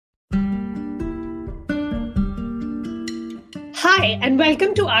Hi, and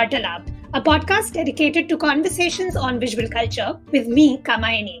welcome to Art Lab, a podcast dedicated to conversations on visual culture with me,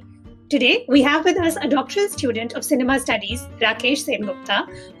 Kamayani. Today, we have with us a doctoral student of cinema studies, Rakesh Sengupta,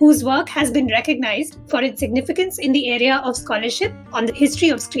 whose work has been recognized for its significance in the area of scholarship on the history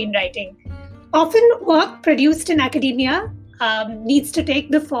of screenwriting. Often, work produced in academia needs to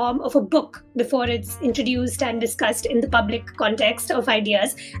take the form of a book before it's introduced and discussed in the public context of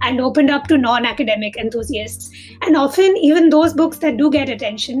ideas and opened up to non-academic enthusiasts. And often, even those books that do get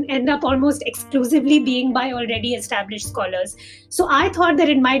attention end up almost exclusively being by already established scholars. So I thought that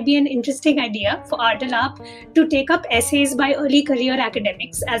it might be an interesting idea for Art Lab to take up essays by early career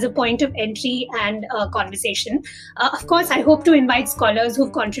academics as a point of entry and conversation. Of course, I hope to invite scholars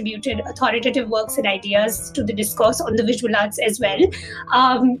who've contributed authoritative works and ideas to the discourse on the visual arts as well.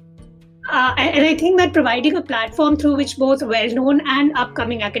 And I think that providing a platform through which both well-known and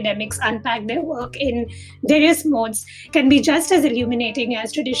upcoming academics unpack their work in various modes can be just as illuminating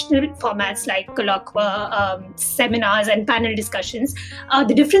as traditional formats like colloquia, seminars, and panel discussions.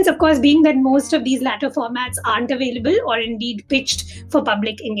 The difference, of course, being that most of these latter formats aren't available or indeed pitched for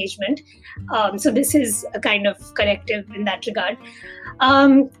public engagement. So this is a kind of corrective in that regard.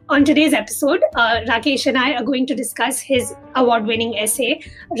 On today's episode, Rakesh and I are going to discuss his award-winning essay,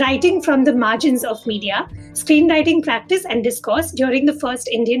 Writing from the Margins of Media, Screenwriting Practice and Discourse During the First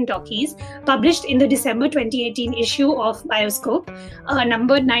Indian Talkies, published in the December 2018 issue of Bioscope,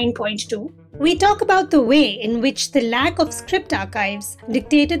 number 9.2. We talk about the way in which the lack of script archives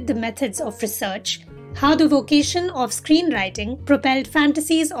dictated the methods of research, how the vocation of screenwriting propelled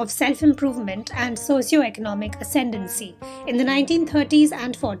fantasies of self-improvement and socioeconomic ascendancy in the 1930s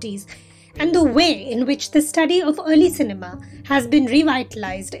and 40s, and the way in which the study of early cinema has been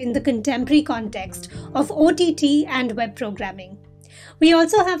revitalized in the contemporary context of OTT and web programming. We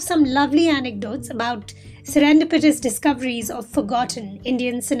also have some lovely anecdotes about serendipitous discoveries of forgotten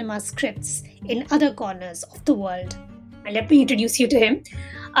Indian cinema scripts in other corners of the world. Let me introduce you to him.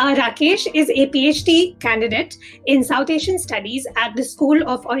 Rakesh is a PhD candidate in South Asian Studies at the School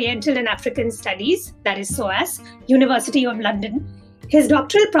of Oriental and African Studies, that is SOAS, University of London. His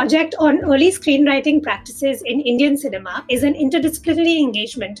doctoral project on early screenwriting practices in Indian cinema is an interdisciplinary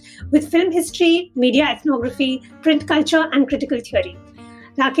engagement with film history, media ethnography, print culture, and critical theory.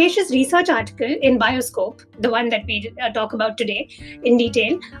 Rakesh's research article in Bioscope, the one that we talk about today in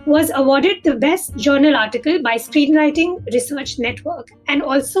detail, was awarded the Best Journal Article by Screenwriting Research Network and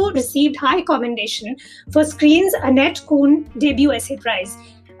also received High Commendation for Screen's Annette Kuhn debut essay prize,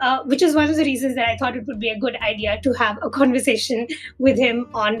 which is one of the reasons that I thought it would be a good idea to have a conversation with him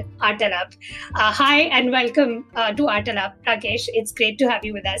on Art Lab. Hi and welcome to Art Lab, Rakesh. It's great to have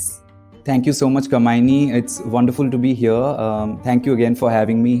you with us. Thank you so much, Kamayani. It's wonderful to be here. Thank you again for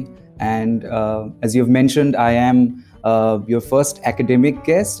having me. And as you've mentioned, I am your first academic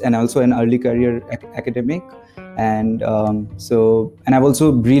guest and also an early career academic. And I've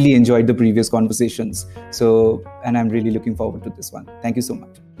also really enjoyed the previous conversations. And I'm really looking forward to this one. Thank you so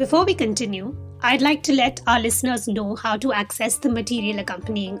much. Before we continue, I'd like to let our listeners know how to access the material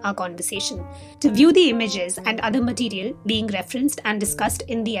accompanying our conversation. To view the images and other material being referenced and discussed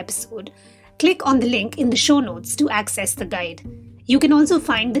in the episode, click on the link in the show notes to access the guide. You can also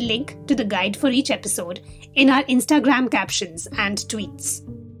find the link to the guide for each episode in our Instagram captions and tweets.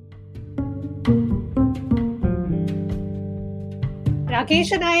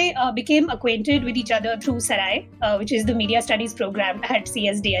 Rakesh and I became acquainted with each other through Sarai, which is the media studies program at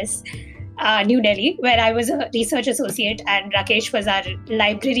CSDS, New Delhi, where I was a research associate and Rakesh was our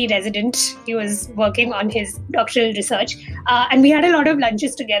library resident. He was working on his doctoral research. And we had a lot of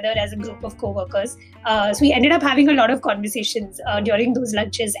lunches together as a group of co-workers. So we ended up having a lot of conversations during those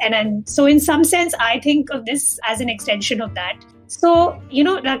lunches. So in some sense, I think of this as an extension of that. So,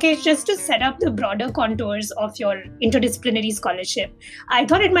 Rakesh, just to set up the broader contours of your interdisciplinary scholarship, I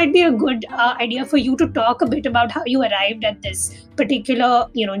thought it might be a good idea for you to talk a bit about how you arrived at this particular,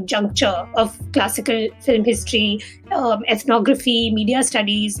 juncture of classical film history, ethnography, media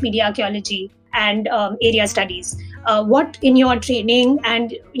studies, media archaeology, and area studies. What in your training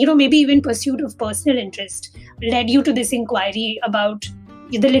and, maybe even pursuit of personal interest led you to this inquiry about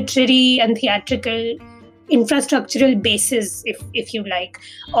the literary and theatrical infrastructural basis, if you like,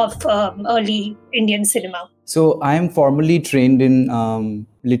 of early Indian cinema? So I am formally trained in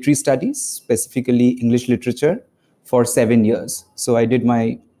literary studies, specifically English literature, for 7 years. So I did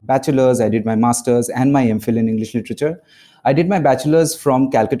my bachelor's, I did my master's and my MPhil in English literature. I did my bachelor's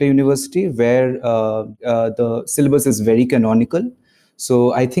from Calcutta University, where the syllabus is very canonical.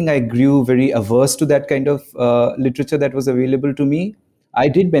 So I think I grew very averse to that kind of literature that was available to me. I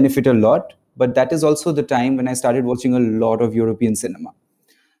did benefit a lot, but that is also the time when I started watching a lot of European cinema.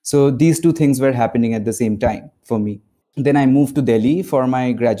 So these two things were happening at the same time for me. Then I moved to Delhi for my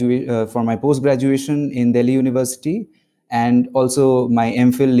for my post graduation in Delhi University, and also my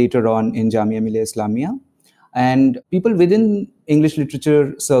MPhil later on in Jamia Millia Islamia. And people within English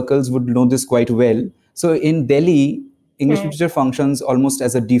literature circles would know this quite well. So in Delhi, English literature functions almost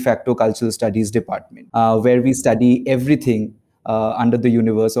as a de facto cultural studies department, where we study everything under the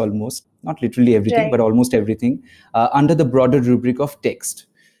universe, almost, not literally everything, but almost everything, under the broader rubric of text.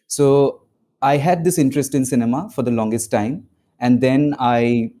 So I had this interest in cinema for the longest time. And then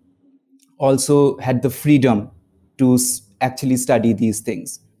I also had the freedom to actually study these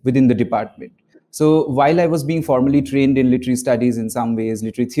things within the department. So while I was being formally trained in literary studies in some ways,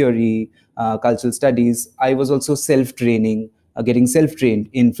 literary theory, cultural studies, I was also self-training, getting self-trained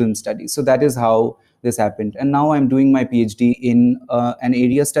in film studies. So that is how this happened. And now I'm doing my PhD in an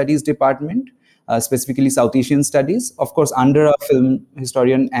area studies department, specifically South Asian studies, of course, under a film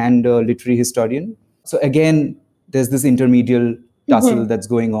historian and a literary historian. So again, there's this intermediate tussle that's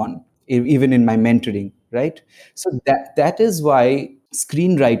going on, even in my mentoring, right? So that is why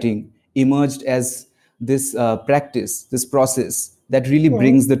screenwriting emerged as this practice, this process that really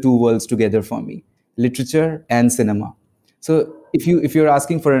brings the two worlds together for me, literature and cinema. So if you're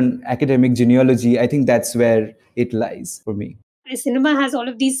asking for an academic genealogy, I think that's where it lies for me. Cinema has all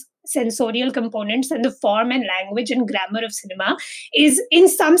of these sensorial components, and the form and language and grammar of cinema is in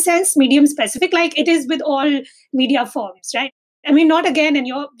some sense medium specific, like it is with all media forms, right? I mean, not again, and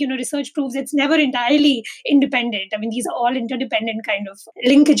your research proves it's never entirely independent. I mean, these are all interdependent kind of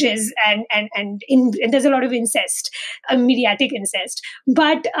linkages, and there's a lot of incest, mediatic incest.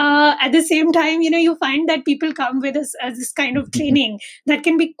 But at the same time, you find that people come with this kind of training that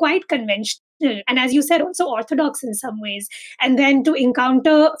can be quite conventional, and as you said, also orthodox in some ways. And then to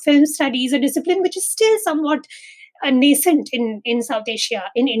encounter film studies, a discipline which is still somewhat nascent in South Asia,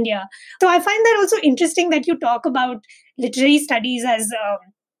 in India. So I find that also interesting that you talk about literary studies as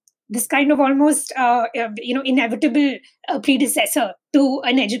this kind of almost inevitable predecessor to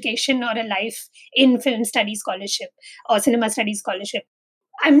an education or a life in film studies scholarship or cinema studies scholarship.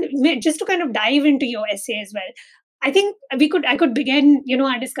 I'm just to kind of dive into your essay as well. I think I could begin,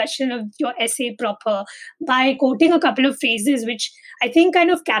 our discussion of your essay proper by quoting a couple of phrases which I think kind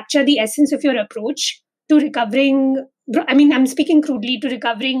of capture the essence of your approach to recovering. I mean, I'm speaking crudely, to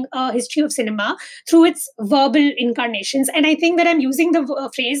recovering a history of cinema through its verbal incarnations. And I think that I'm using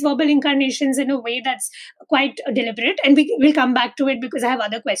the phrase verbal incarnations in a way that's quite deliberate. And we'll come back to it because I have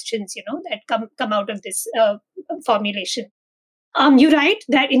other questions, that come out of this formulation. You write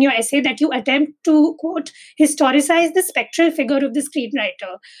that in your essay that you attempt to, quote, historicize the spectral figure of the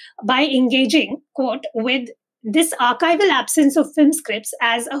screenwriter by engaging, quote, with this archival absence of film scripts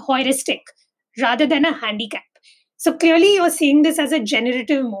as a heuristic rather than a handicap. So clearly you're seeing this as a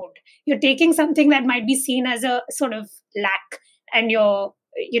generative mode. You're taking something that might be seen as a sort of lack and you're,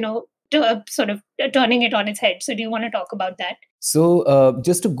 sort of turning it on its head. So do you want to talk about that? So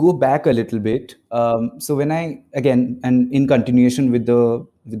just to go back a little bit, so when I, again, and in continuation with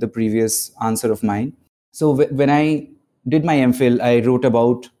the previous answer of mine, so when I did my MPhil, I wrote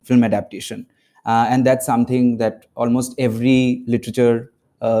about film adaptation. And that's something that almost every literature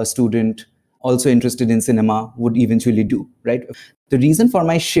student also interested in cinema would eventually do, right? The reason for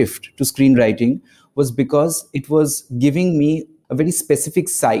my shift to screenwriting was because it was giving me a very specific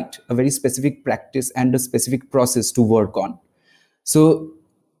site, a very specific practice, and a specific process to work on. So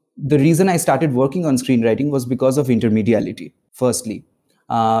the reason I started working on screenwriting was because of intermediality, firstly,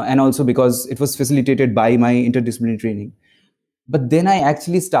 and also because it was facilitated by my interdisciplinary training. But then I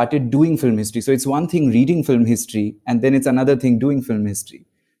actually started doing film history. So it's one thing reading film history, and then it's another thing doing film history.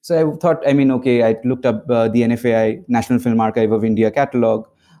 So I thought, okay, I looked up the NFAI, National Film Archive of India catalog,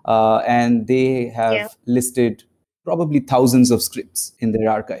 and they have listed probably thousands of scripts in their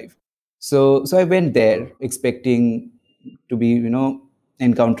archive. So I went there expecting to be,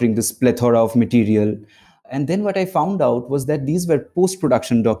 encountering this plethora of material. And then what I found out was that these were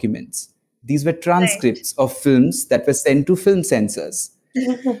post-production documents. These were transcripts of films that were sent to film censors.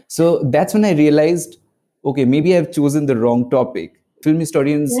 So that's when I realized, okay, maybe I've chosen the wrong topic. Film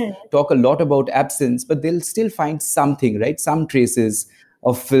historians talk a lot about absence, but they'll still find something, right? Some traces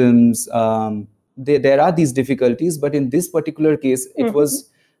of films. There are these difficulties, but in this particular case, it was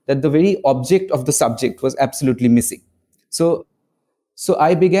that the very object of the subject was absolutely missing. So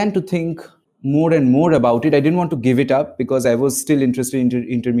I began to think more and more about it. I didn't want to give it up because I was still interested in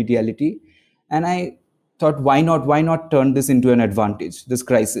intermediality. And I thought, why not turn this into an advantage, this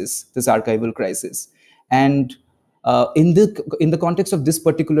crisis, this archival crisis? And in the context of this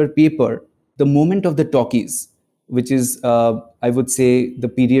particular paper, the moment of the talkies, which is, I would say, the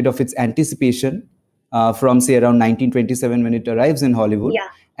period of its anticipation from, say, around 1927 when it arrives in Hollywood,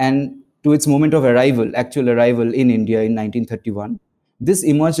 and to its moment of arrival, actual arrival in India in 1931, this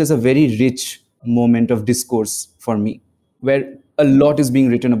emerged as a very rich moment of discourse for me, where a lot is being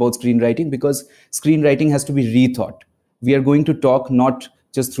written about screenwriting, because screenwriting has to be rethought. We are going to talk not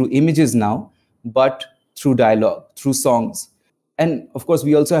just through images now, but through dialogue, through songs. And of course,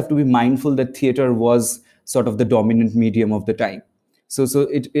 we also have to be mindful that theater was sort of the dominant medium of the time. So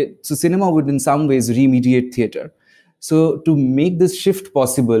cinema would in some ways remediate theater. So to make this shift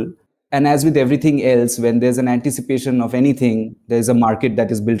possible, and as with everything else, when there's an anticipation of anything, there's a market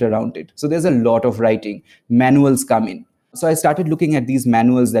that is built around it. So there's a lot of writing. Manuals come in. So I started looking at these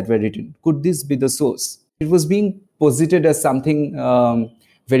manuals that were written. Could this be the source? It was being posited as something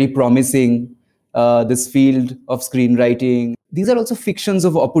very promising, this field of screenwriting. These are also fictions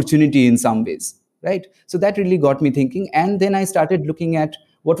of opportunity in some ways, right? So that really got me thinking. And then I started looking at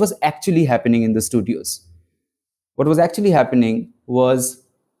what was actually happening in the studios. What was actually happening was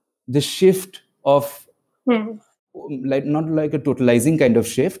the shift of, like, not like a totalizing kind of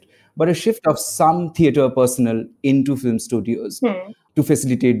shift, but a shift of some theater personnel into film studios to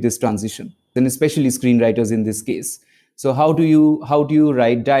facilitate this transition, and especially screenwriters in this case. So how do you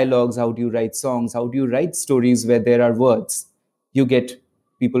write dialogues? How do you write songs? How do you write stories where there are words? You get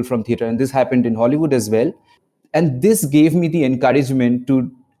people from theater, and this happened in Hollywood as well. And this gave me the encouragement to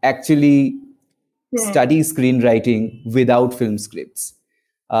actually study screenwriting without film scripts.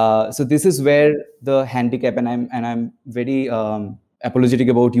 So this is where the handicap, and I'm very apologetic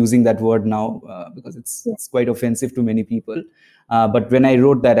about using that word now, because it's quite offensive to many people. But when I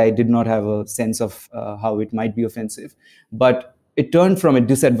wrote that, I did not have a sense of how it might be offensive. But it turned from a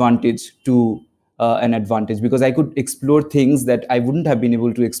disadvantage to an advantage, because I could explore things that I wouldn't have been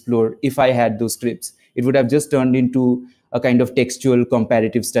able to explore if I had those scripts. It would have just turned into a kind of textual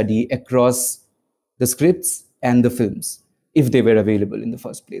comparative study across the scripts and the films, if they were available in the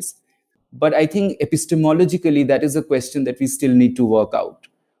first place. But I think epistemologically, that is a question that we still need to work out.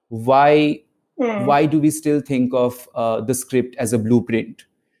 Why do we still think of the script as a blueprint?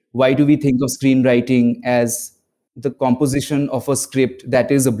 Why do we think of screenwriting as the composition of a script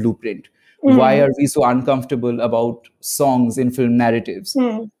that is a blueprint? Why are we so uncomfortable about songs in film narratives?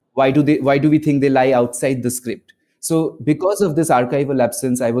 Why do we think they lie outside the script? So because of this archival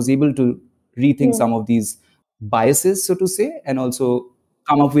absence, I was able to rethink some of these biases, so to say, and also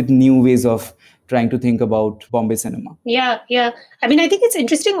come up with new ways of trying to think about Bombay cinema. Yeah. I mean, I think it's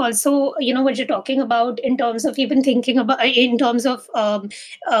interesting also, what you're talking about in terms of even thinking about, in terms of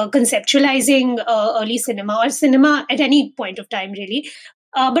conceptualizing early cinema or cinema at any point of time, really.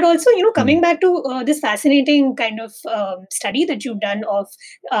 But also, coming back to this fascinating kind of study that you've done of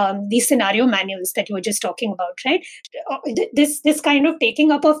these scenario manuals that you were just talking about, right? This kind of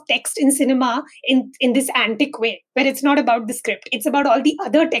taking up of text in cinema in this antic way, where it's not about the script, it's about all the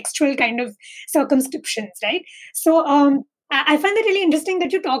other textual kind of circumscriptions, right? So I find that really interesting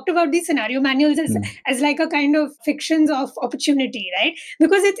that you talked about these scenario manuals as like a kind of fictions of opportunity, right?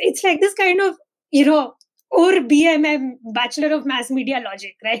 Because it's like this kind of, or BMM, Bachelor of Mass Media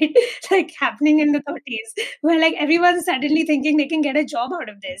Logic, right? Like happening in the 30s, where like everyone's suddenly thinking they can get a job out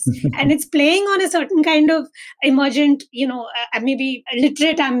of this. And it's playing on a certain kind of emergent, maybe a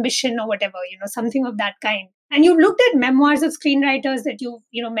literate ambition or whatever, something of that kind. And you looked at memoirs of screenwriters that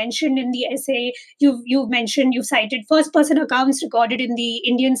you mentioned in the essay. You've mentioned, you've cited first-person accounts recorded in the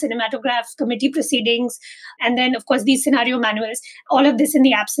Indian Cinematograph Committee proceedings, and then of course these scenario manuals. All of this in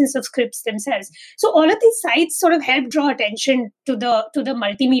the absence of scripts themselves. So all of these sites sort of help draw attention to the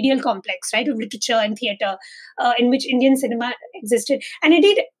multimedial complex, right, of literature and theatre, in which Indian cinema existed, and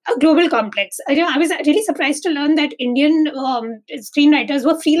indeed a global complex. I was really surprised to learn that Indian screenwriters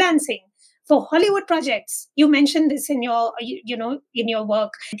were freelancing for Hollywood projects. You mentioned this in your, in your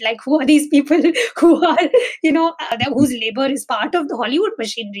work. Like, who are these people who are, whose labor is part of the Hollywood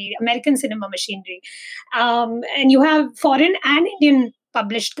machinery, American cinema machinery? And you have foreign and Indian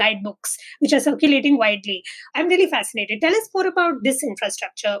published guidebooks, which are circulating widely. I'm really fascinated. Tell us more about this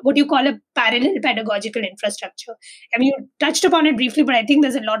infrastructure, what you call a parallel pedagogical infrastructure. I mean, you touched upon it briefly, but I think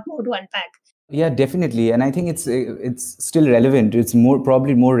there's a lot more to unpack. Yeah, definitely. And I think it's still relevant. It's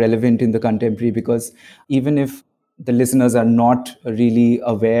probably more relevant in the contemporary, because even if the listeners are not really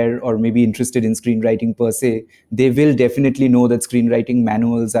aware or maybe interested in screenwriting per se, they will definitely know that screenwriting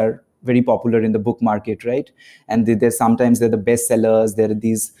manuals are very popular in the book market, right? And sometimes they're the bestsellers. There are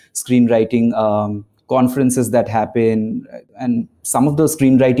these screenwriting conferences that happen. And some of those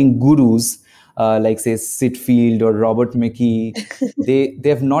screenwriting gurus, like say Sitfield or Robert McKee, they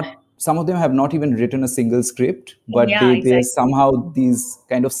have not some of them have not even written a single script, but Yeah, they exactly. are somehow these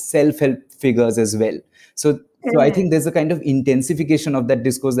kind of self-help figures as well. So I think there's a kind of intensification of that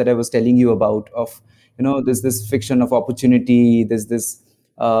discourse that I was telling you about, of, there's this fiction of opportunity, there's this,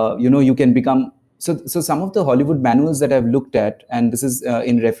 you can become, so some of the Hollywood manuals that I've looked at, and this is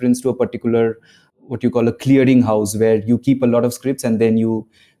in reference to a particular, what you call a clearing house, where you keep a lot of scripts and then you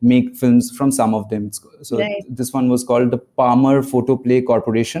make films from some of them. So Right. this one was called the Palmer Photoplay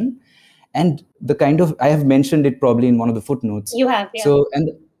Corporation. And the kind of, I have mentioned it probably in one of the footnotes. You have, yeah. So,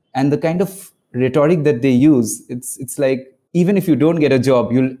 and the kind of rhetoric that they use, it's like, even if you don't get a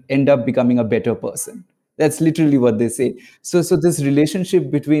job, you'll end up becoming a better person. That's literally what they say. So this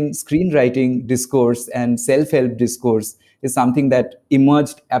relationship between screenwriting discourse and self-help discourse is something that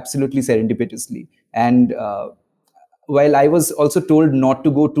emerged absolutely serendipitously. And while I was also told not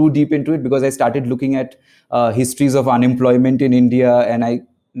to go too deep into it, because I started looking at histories of unemployment in India, and I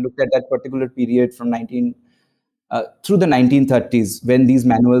looked at that particular period from through the 1930s, when these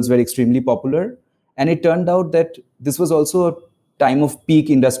manuals were extremely popular. And it turned out that this was also a time of peak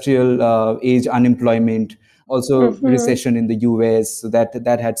industrial age unemployment, also recession in the US, so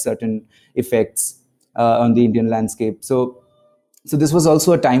that had certain effects on the Indian landscape. So this was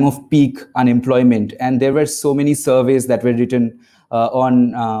also a time of peak unemployment, and there were so many surveys that were written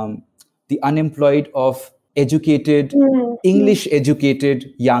on the unemployed of educated, English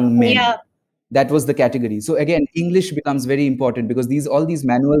educated young men. Yeah. That was the category. So again, English becomes very important, because all these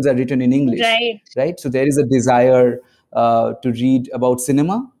manuals are written in English, right? So there is a desire to read about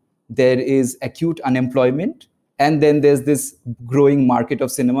cinema. There is acute unemployment, and then there's this growing market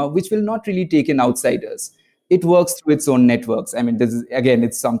of cinema, which will not really take in outsiders. It works through its own networks. I mean, this is, again,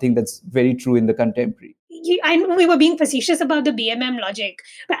 it's something that's very true in the contemporary. I know we were being facetious about the BMM logic,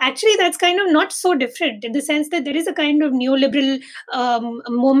 but actually that's kind of not so different, in the sense that there is a kind of neoliberal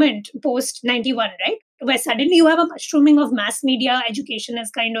moment post 91, right? Where suddenly you have a mushrooming of mass media education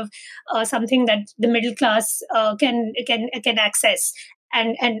as kind of something that the middle class can access.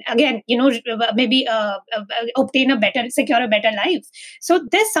 And again, maybe secure a better life. So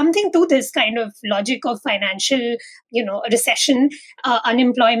there's something to this kind of logic of financial, recession,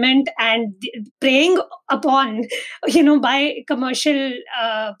 unemployment, and preying upon, by commercial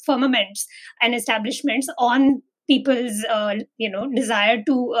firmaments and establishments on people's, desire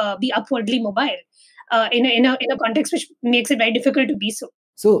to be upwardly mobile in a context which makes it very difficult to be so.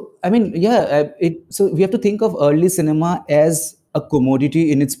 So, I mean, yeah, so we have to think of early cinema as a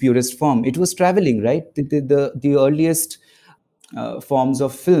commodity in its purest form. It was traveling, right? The earliest forms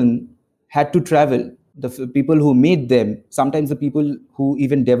of film had to travel. The people who made them, sometimes the people who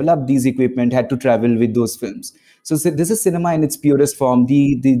even developed these equipment, had to travel with those films. So this is cinema in its purest form.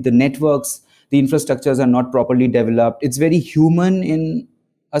 The networks, the infrastructures are not properly developed. It's very human in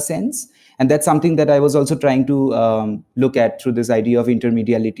a sense. And that's something that I was also trying to look at through this idea of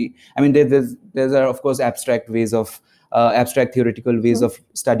intermediality. I mean, there are, of course, abstract theoretical ways of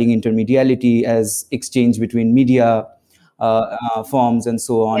studying intermediality as exchange between media forms and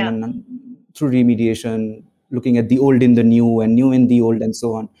so on, and through remediation, looking at the old in the new and new in the old and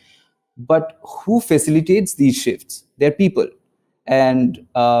so on. But who facilitates these shifts? They're people. And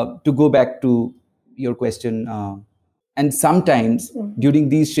to go back to your question, and sometimes during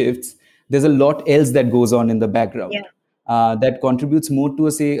these shifts, there's a lot else that goes on in the background that contributes more to,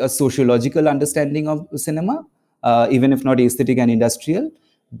 a sociological understanding of cinema, even if not aesthetic and industrial.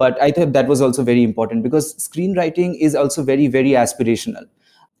 But I thought that was also very important, because screenwriting is also very, very aspirational.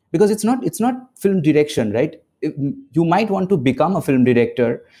 Because it's not film direction, right? You might want to become a film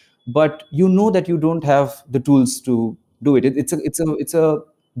director, but you know that you don't have the tools to do it. It's a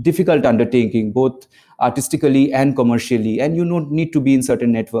difficult undertaking, both artistically and commercially, and you don't need to be in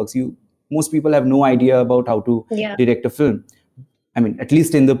certain networks. Most people have no idea about how to direct a film. I mean, at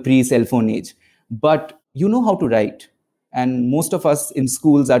least in the pre-cell phone age. But you know how to write, and most of us in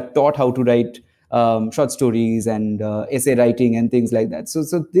schools are taught how to write short stories and essay writing and things like that. So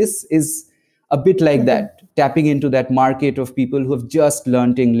this is a bit like that, tapping into that market of people who have just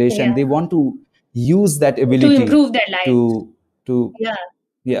learned English and they want to use that ability to improve their lives, to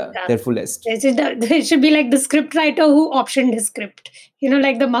their fullest. It should be like the script writer who optioned his script,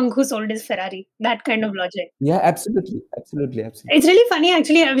 like the monk who sold his Ferrari, that kind of logic. Yeah, absolutely. It's really funny,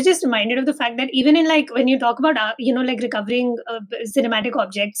 actually. I was just reminded of the fact that even in, like, when you talk about, recovering cinematic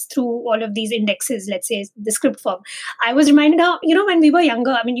objects through all of these indexes, let's say the script form, I was reminded how, when we were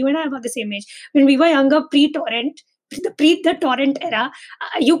younger, I mean, you and I are about the same age, when we were younger, pre-torrent, the torrent era,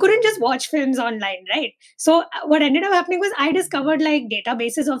 you couldn't just watch films online, right? So what ended up happening was I discovered like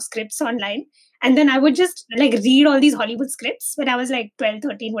databases of scripts online, And then I would just like read all these Hollywood scripts when I was like 12,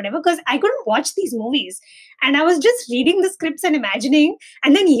 13, whatever, because I couldn't watch these movies. And I was just reading the scripts and imagining.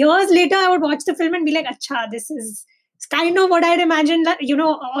 And then years later, I would watch the film and be like, acha, this is kind of what I'd imagined,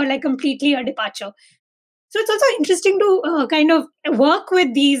 or like completely a departure. So it's also interesting to kind of work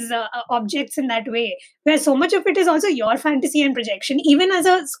with these objects in that way, where so much of it is also your fantasy and projection, even as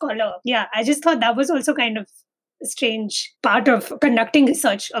a scholar. Yeah, I just thought that was also kind of a strange part of conducting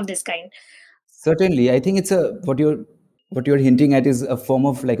research of this kind. Certainly, I think it's what you're hinting at is a form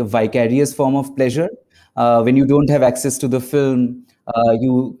of like a vicarious form of pleasure. When you don't have access to the film,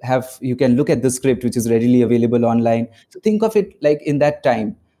 you can look at the script which is readily available online. So think of it like in that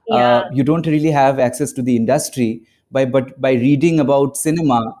time, you don't really have access to the industry, but by reading about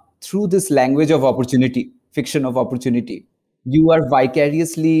cinema through this language of opportunity, fiction of opportunity, you are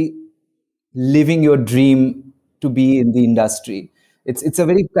vicariously living your dream to be in the industry. It's a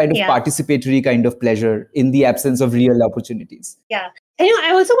very kind of participatory kind of pleasure in the absence of real opportunities. Yeah. And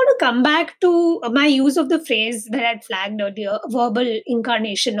I also want to come back to my use of the phrase that I'd flagged earlier, verbal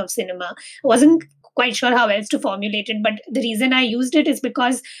incarnation of cinema. I wasn't quite sure how else to formulate it, but the reason I used it is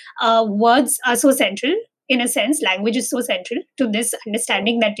because words are so central. In a sense, language is so central to this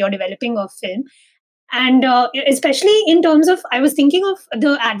understanding that you're developing of film. And especially in terms of, I was thinking of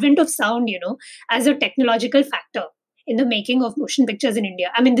the advent of sound, as a technological factor in the making of motion pictures in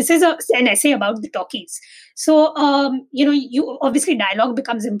India. I mean, this is an essay about the talkies. So, you obviously dialogue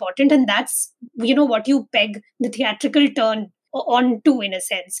becomes important, and that's, what you peg the theatrical turn onto in a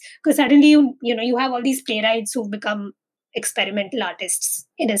sense, because suddenly you have all these playwrights who've become experimental artists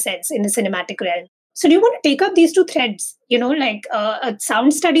in a sense in the cinematic realm. So, do you want to take up these two threads? Like a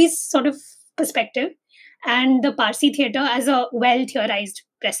sound studies sort of perspective and the Parsi theatre as a well theorized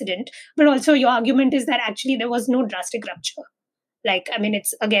precedent, but also your argument is that actually there was no drastic rupture. Like, I mean,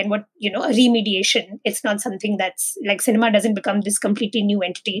 it's again what, a remediation. It's not something that's like cinema doesn't become this completely new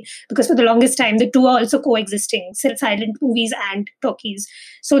entity, because for the longest time, the two are also coexisting, silent movies and talkies.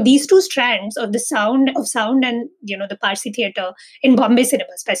 So these two strands of the sound and, the Parsi theatre in Bombay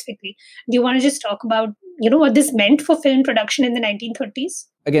cinema specifically, do you want to just talk about, what this meant for film production in the 1930s?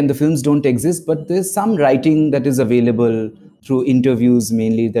 Again, the films don't exist, but there's some writing that is available through interviews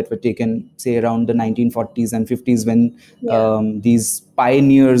mainly that were taken, say, around the 1940s and 50s when these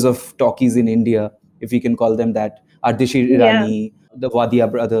pioneers of talkies in India, if we can call them that, Ardeshir Irani, the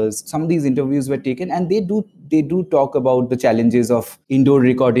Wadia brothers, some of these interviews were taken, and they do talk about the challenges of indoor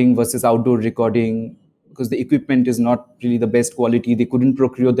recording versus outdoor recording, because the equipment is not really the best quality. They couldn't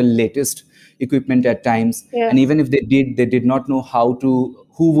procure the latest equipment at times. And even if they did not know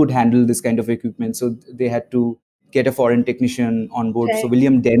who would handle this kind of equipment. So they had to get a foreign technician on board. So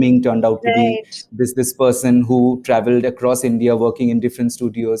William Deming turned out to be this person who traveled across India working in different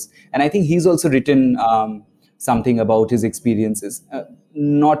studios. And I think he's also written something about his experiences,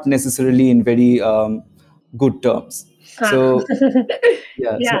 not necessarily in very good terms. So so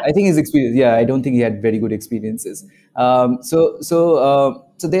I think his experience, I don't think he had very good experiences. So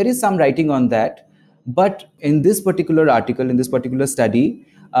there is some writing on that. But in this particular article, in this particular study,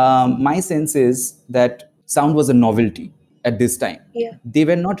 my sense is that sound was a novelty at this time. They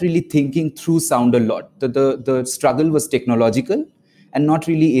were not really thinking through sound a lot. The struggle was technological and not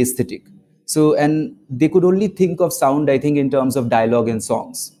really aesthetic. So, and they could only think of sound, I think, in terms of dialogue and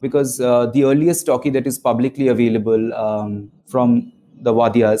songs, because the earliest talkie that is publicly available from the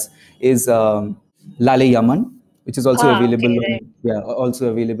Wadias is Lale Yaman, which is also available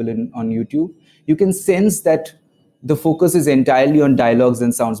on YouTube. You can sense that the focus is entirely on dialogues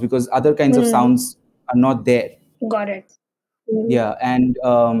and sounds, because other kinds of sounds are not there. Got it. Yeah, and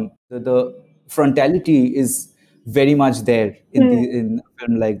the frontality is very much there in a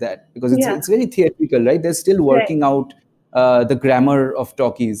film like that, because it's very theatrical, right? They're still working out the grammar of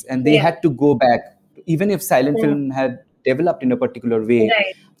talkies, and they had to go back, even if silent film had developed in a particular way.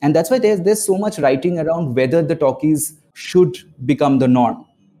 And that's why there's so much writing around whether the talkies should become the norm,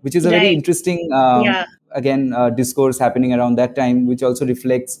 which is a very interesting discourse happening around that time, which also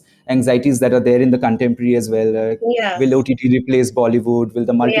reflects anxieties that are there in the contemporary as well. Will OTT replace Bollywood? Will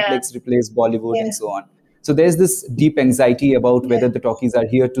the multiplex replace Bollywood, and so on? So there's this deep anxiety about whether the talkies are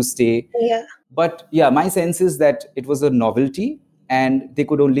here to stay. But my sense is that it was a novelty, and they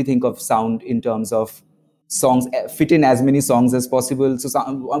could only think of sound in terms of songs, fit in as many songs as possible. So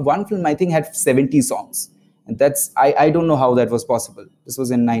one film, I think, had 70 songs. And that's, I don't know how that was possible. This was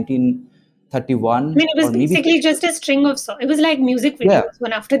in 1931. I mean, it was basically just a string of songs. It was like music videos,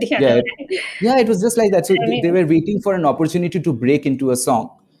 one after the other. It was just like that. So they were waiting for an opportunity to break into a song.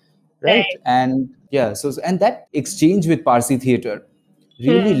 Right. And and that exchange with Parsi theatre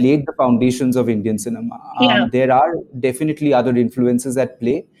really laid the foundations of Indian cinema. There are definitely other influences at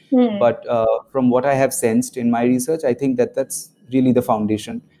play, but from what I have sensed in my research, I think that that's really the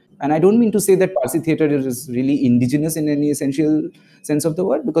foundation. And I don't mean to say that Parsi theatre is really indigenous in any essential sense of the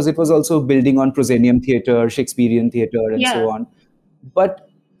word, because it was also building on proscenium theatre, Shakespearean theatre, and so on. But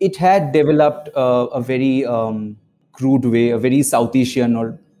it had developed a very crude way, a very South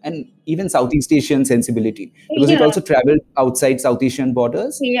Asian and even Southeast Asian sensibility, because it also traveled outside South Asian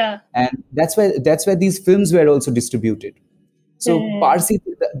borders. And that's where these films were also distributed. So Parsi,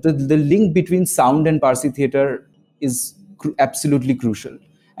 the link between sound and Parsi theatre is absolutely crucial.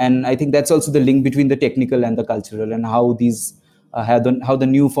 And I think that's also the link between the technical and the cultural, and how these how the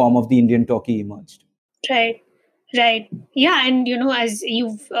new form of the Indian talkie emerged. Right. Yeah. And, as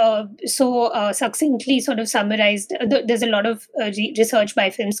you've so succinctly sort of summarized, there's a lot of research by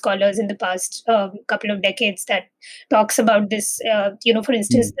film scholars in the past couple of decades that talks about this, for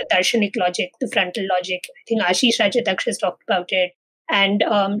instance, the Darshanic logic, the frontal logic. I think Ashish Rajadaksh has talked about it. And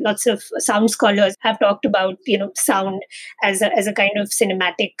lots of sound scholars have talked about, sound as a kind of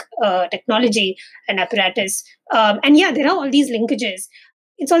cinematic technology and apparatus. And there are all these linkages.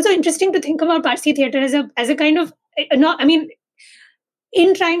 It's also interesting to think about Parsi theatre as a kind of,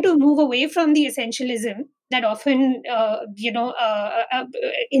 in trying to move away from the essentialism that often,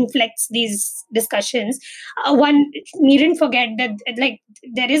 inflects these discussions. One needn't forget that, like,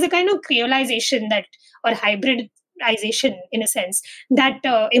 there is a kind of creolization or hybridization, in a sense, that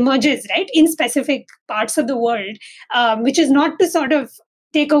emerges, right, in specific parts of the world, which is not to sort of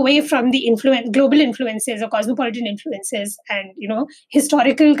take away from the global influences or cosmopolitan influences and,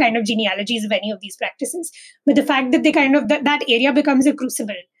 historical kind of genealogies of any of these practices. But the fact that they kind of, that area becomes a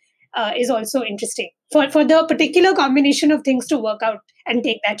crucible is also interesting for the particular combination of things to work out and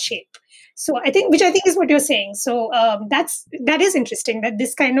take that shape. So which I think is what you're saying. So that is interesting, that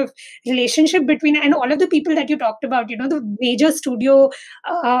this kind of relationship between, and all of the people that you talked about, the major studio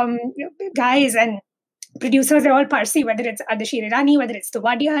guys and producers are all Parsi, whether it's Ardashir Irani, whether it's the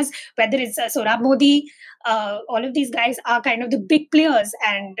Wadias, whether it's Sohrab Modi. All of these guys are kind of the big players,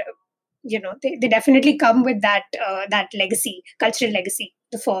 and they definitely come with that legacy, cultural legacy,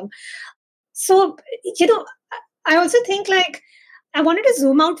 to form. So I also think, like, I wanted to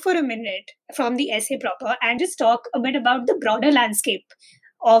zoom out for a minute from the essay proper and just talk a bit about the broader landscape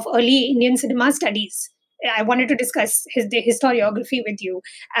of early Indian cinema studies. I wanted to discuss the historiography with you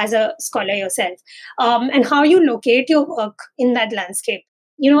as a scholar yourself, and how you locate your work in that landscape.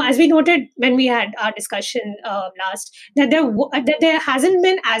 As we noted when we had our discussion last, that there hasn't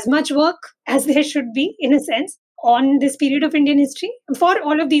been as much work as there should be, in a sense, on this period of Indian history, for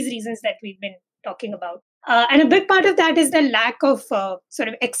all of these reasons that we've been talking about. And a big part of that is the lack of sort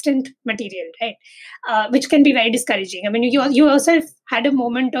of extant material, right? Which can be very discouraging. I mean, you yourself had a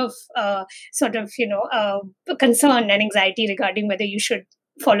moment of sort of, concern and anxiety regarding whether you should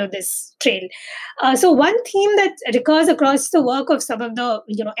follow this trail. So one theme that recurs across the work of some of the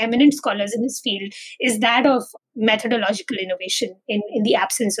eminent scholars in this field is that of methodological innovation in the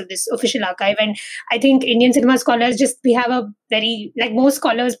absence of this official archive. And I think Indian cinema scholars, we have a very, like most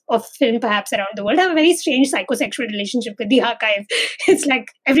scholars of film perhaps around the world, have a very strange psychosexual relationship with the archive. It's like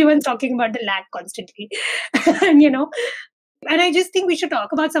everyone's talking about the lack constantly. And I just think we should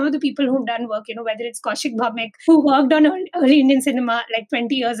talk about some of the people who've done work, whether it's Kaushik Bhaumik, who worked on early Indian cinema like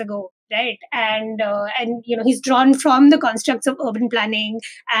 20 years ago, right? And he's drawn from the constructs of urban planning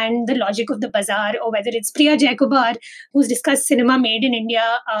and the logic of the bazaar, or whether it's Priya Jayakumar, who's discussed cinema made in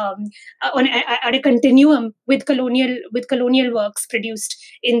India at a continuum with colonial works produced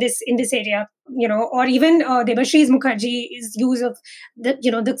in this area. Or even Debashish Mukherjee's use of the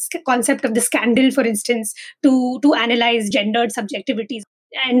concept of the scandal, for instance, to analyze gendered subjectivities.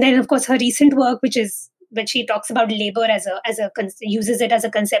 And then, of course, her recent work, which she talks about labor uses it as a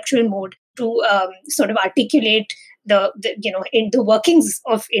conceptual mode to sort of articulate in the workings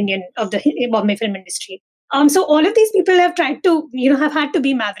of the Bombay film industry. So all of these people have tried to, have had to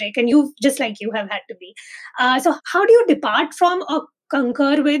be maverick, and you have had to be. So how do you depart from or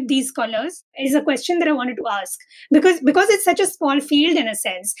concur with these scholars is a question that I wanted to ask, because it's such a small field, in a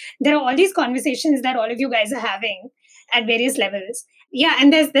sense. There are all these conversations that all of you guys are having at various levels. Yeah,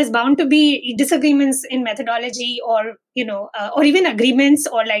 and there's bound to be disagreements in methodology, or or even agreements,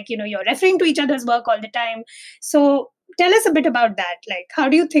 or you're referring to each other's work all the time. So tell us a bit about that. Like, how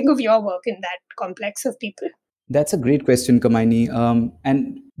do you think of your work in that complex of people? That's a great question, Kamaini.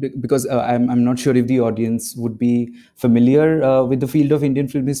 And because I'm not sure if the audience would be familiar with the field of Indian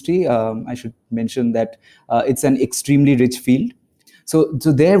film history, I should mention that it's an extremely rich field. So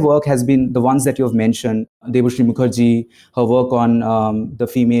their work has been the ones that you have mentioned, Debashri Mukherjee, her work on the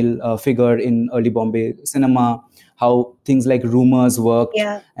female figure in early Bombay cinema, how things like rumors worked,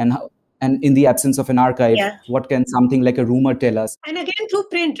 and in the absence of an archive, what can something like a rumor tell us? And again, through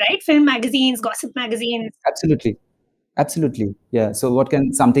print, right? Film magazines, gossip magazines. Absolutely. Yeah. So what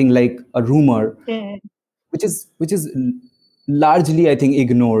can something like a rumor, which is largely, I think,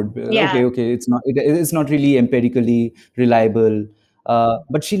 ignored. Okay. It's not really empirically reliable,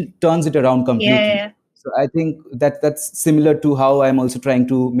 but she turns it around completely. So I think that's similar to how I'm also trying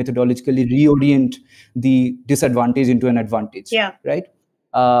to methodologically reorient the disadvantage into an advantage. Right.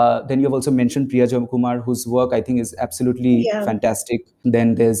 Then you have also mentioned Priya Kumar, whose work I think is absolutely fantastic.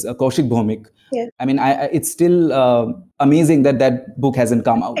 Then there's Kaushik Bhaumik. I mean, it's still amazing that book hasn't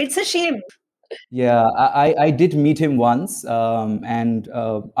come out. It's a shame. Yeah, I did meet him once, and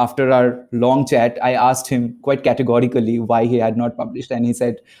after our long chat, I asked him quite categorically why he had not published, and he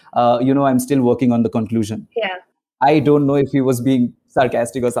said, I'm still working on the conclusion. I don't know if he was being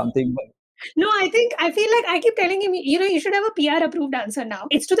sarcastic or something, but no, I feel like I keep telling him, you should have a PR approved answer now.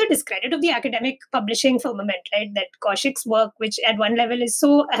 It's to the discredit of the academic publishing firmament, right? That Kaushik's work, which at one level is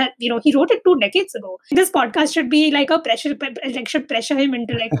so, he wrote it 2 decades ago. This podcast should be like should pressure him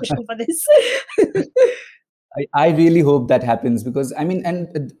into like pushing for this. I really hope that happens, because I mean,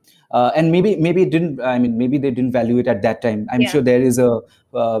 and maybe it didn't. I mean, maybe they didn't value it at that time. I'm sure there is a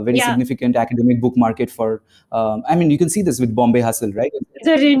very significant academic book market for. I mean, you can see this with Bombay Hustle, right?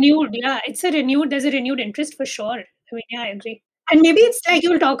 There's a renewed interest for sure. I mean, I agree. And maybe it's like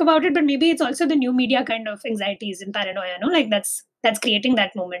you'll talk about it, but maybe it's also the new media kind of anxieties and paranoia, no? Like that's creating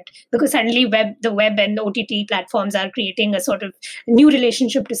that moment, because suddenly the web and the OTT platforms are creating a sort of new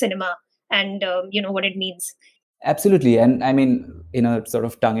relationship to cinema and what it means. Absolutely. And I mean, in a sort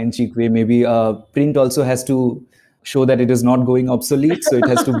of tongue-in-cheek way, maybe print also has to show that it is not going obsolete. So it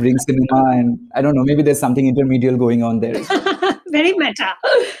has to bring cinema, and I don't know, maybe there's something intermediate going on there. Very meta.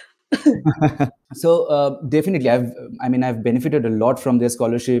 So definitely, I've benefited a lot from their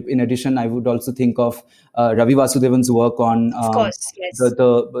scholarship. In addition, I would also think of Ravi Vasudevan's work on of course, yes.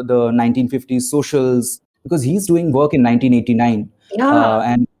 the 1950s socials, because he's doing work in 1989.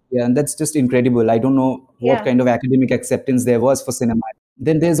 And that's just incredible. I don't know what kind of academic acceptance there was for cinema.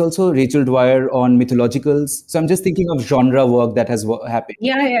 Then there's also Rachel Dwyer on mythologicals. So I'm just thinking of genre work that has happened.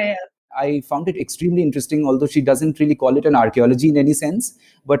 Yeah. I found it extremely interesting, although she doesn't really call it an archaeology in any sense.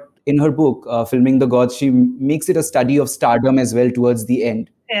 But in her book, Filming the Gods, she makes it a study of stardom as well towards the end.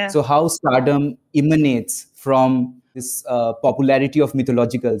 So how stardom emanates from this popularity of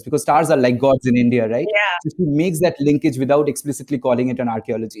mythologicals, because stars are like gods in India, right? So she makes that linkage without explicitly calling it an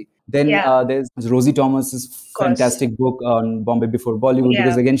archaeology. Then there's Rosie Thomas's fantastic book on Bombay before Bollywood,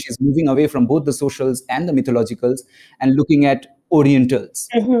 because again, she's moving away from both the socials and the mythologicals and looking at Orientals.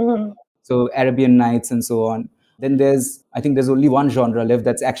 So Arabian Nights and so on. Then I think there's only one genre left,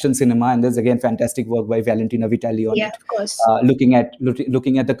 that's action cinema, and there's again fantastic work by Valentina Vitali on it. Of course. Looking at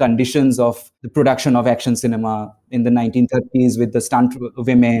the conditions of the production of action cinema in the 1930s with the stunt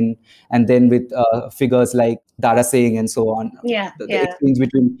women, and then with figures like Dara Singh and so on. The exchange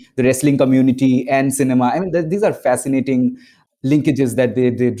between the wrestling community and cinema. I mean, these are fascinating linkages that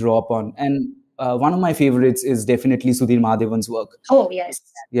they draw upon. And one of my favorites is definitely Sudhir Mahadevan's work. Oh, yes.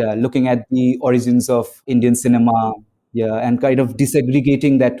 Yeah, looking at the origins of Indian cinema, and kind of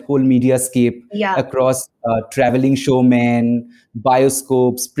disaggregating that whole mediascape across traveling showmen,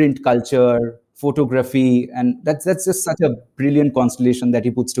 bioscopes, print culture, photography, and that's just such a brilliant constellation that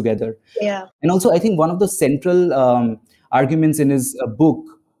he puts together. And also, I think one of the central arguments in his book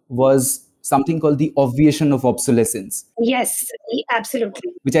was something called the obviation of obsolescence. Yes,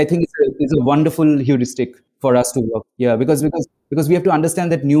 absolutely. Which I think is a wonderful heuristic for us to work. Yeah, because we have to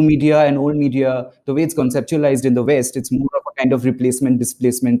understand that new media and old media, the way it's conceptualized in the West, it's more of a kind of replacement,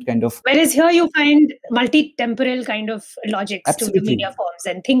 displacement kind of. Whereas here you find multi-temporal kind of logics to the media forms,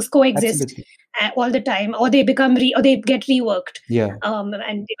 and things coexist all the time, or they become or they get reworked.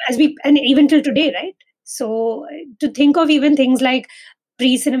 And even till today, right? So to think of even things like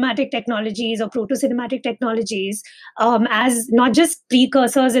pre-cinematic technologies or proto-cinematic technologies as not just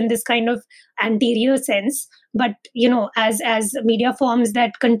precursors in this kind of anterior sense, but as media forms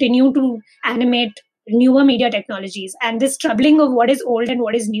that continue to animate newer media technologies, and this troubling of what is old and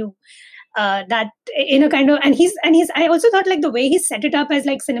what is new. That in a kind of, and he's I also thought like the way he set it up as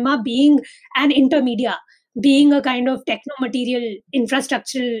like cinema being an intermedia, being a kind of techno-material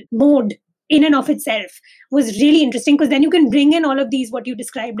infrastructural mode in and of itself was really interesting, because then you can bring in all of these, what you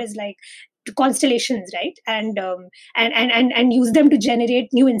described as like constellations, right? And use them to generate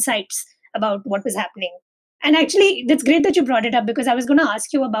new insights about what was happening. And actually, that's great that you brought it up, because I was going to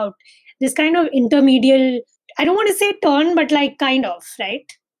ask you about this kind of intermediate, I don't want to say turn, but like kind of, right?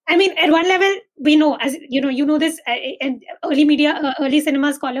 I mean, at one level, we know, as you know this, and early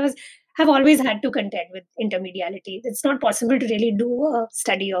cinema scholars have always had to contend with intermediality. It's not possible to really do a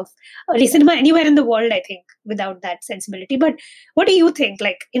study of early cinema anywhere in the world, I think, without that sensibility. But what do you think?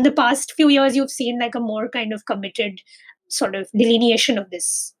 Like in the past few years, you've seen like a more kind of committed sort of delineation of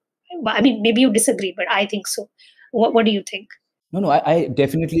this. I mean, maybe you disagree, but I think so. What do you think? No, I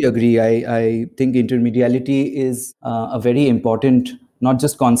definitely agree. I think intermediality is a very important, not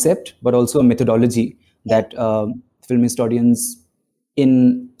just concept, but also a methodology that film historians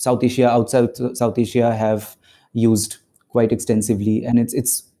in South Asia, outside South Asia, have used quite extensively. And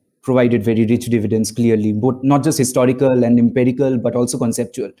it's provided very rich dividends, clearly, both not just historical and empirical, but also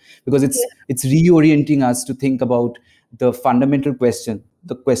conceptual, because it's reorienting us to think about the fundamental question,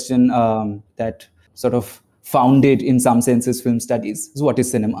 the question that sort of founded in some senses film studies is what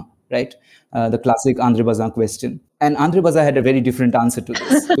is cinema, right? The classic Andre Bazin question. And Andre Bazin had a very different answer to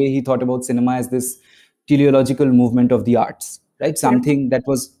this. He thought about cinema as this teleological movement of the arts, right? Something that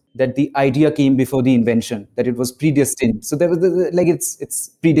the idea came before the invention, that it was predestined. So there was like it's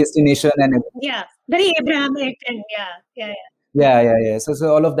predestination and very Abrahamic and yeah.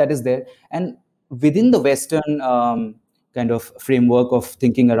 So all of that is there, and within the Western kind of framework of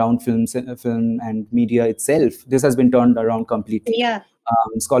thinking around film and media itself, this has been turned around completely.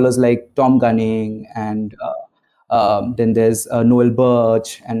 Scholars like Tom Gunning and then there's Noel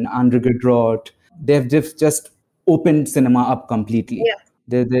Birch and Andre Gidrot. They've just opened cinema up completely.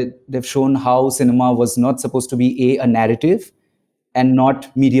 They've shown how cinema was not supposed to be a narrative and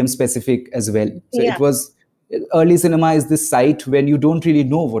not medium specific as well. So it was early cinema is this site when you don't really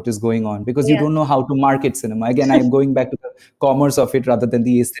know what is going on, because you don't know how to market cinema. Again, I'm going back to the commerce of it rather than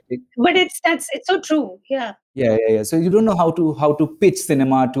the aesthetic. But it's so true. Yeah. So you don't know how to pitch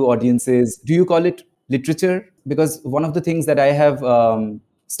cinema to audiences. Do you call it literature? Because one of the things that I have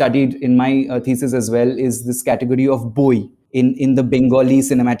studied in my thesis as well is this category of boi in the Bengali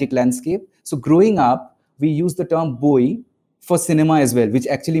cinematic landscape. So growing up, we use the term boi for cinema as well, which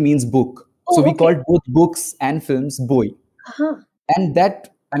actually means book. So we called both books and films boi. And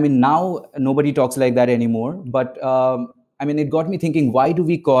that, I mean, now nobody talks like that anymore. But I mean, it got me thinking, why do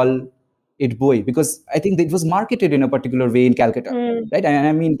we call it boi? Because I think it was marketed in a particular way in Calcutta, right? And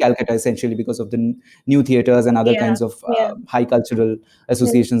I mean Calcutta essentially because of the new theaters and other kinds of high cultural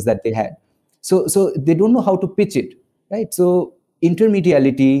associations that they had. So they don't know how to pitch it, right? So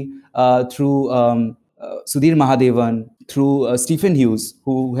intermediality through Sudhir Mahadevan, through Stephen Hughes,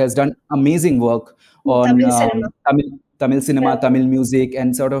 who has done amazing work on Tamil cinema, Tamil music,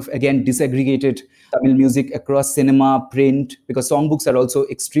 and sort of, again, disaggregated Tamil music across cinema, print, because songbooks are also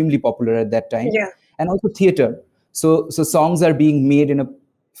extremely popular at that time, and also theater. So songs are being made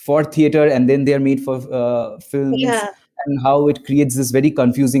for theater, and then they are made for films, and how it creates this very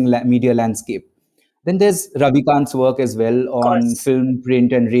confusing media landscape. Then there's Ravikant's work as well on film,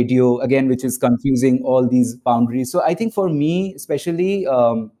 print, and radio, again, which is confusing all these boundaries. So I think for me, especially,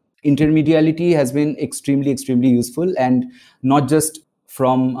 intermediality has been extremely, extremely useful, and not just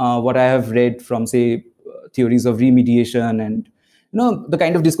from what I have read from, say, theories of remediation and the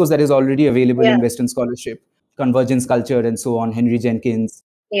kind of discourse that is already available in Western scholarship, convergence culture, and so on, Henry Jenkins.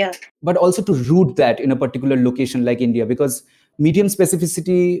 But also to root that in a particular location like India, because medium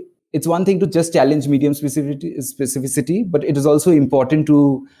specificity, it's one thing to just challenge medium specificity, but it is also important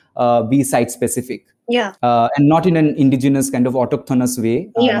to be site-specific. And not in an indigenous kind of autochthonous way,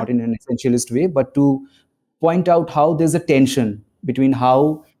 not in an essentialist way, but to point out how there's a tension between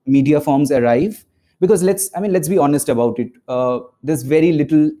how media forms arrive. Because let's be honest about it. There's very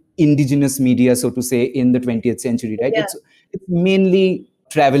little indigenous media, so to say, in the 20th century, right? It's mainly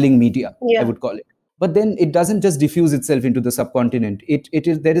traveling media, I would call it. But then it doesn't just diffuse itself into the subcontinent.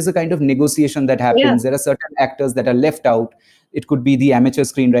 There is a kind of negotiation that happens. There are certain actors that are left out. It could be the amateur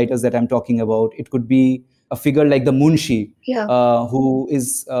screenwriters that I'm talking about. It could be a figure like the Munshi, who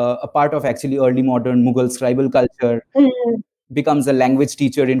is a part of actually early modern Mughal scribal culture, becomes a language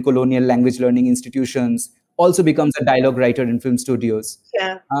teacher in colonial language learning institutions, also becomes a dialogue writer in film studios.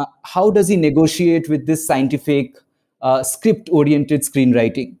 How does he negotiate with this scientific, script-oriented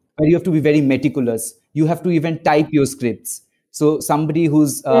screenwriting, where you have to be very meticulous? You have to even type your scripts. So somebody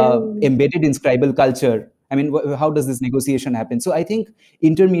who's embedded in scribal culture, I mean, how does this negotiation happen? So I think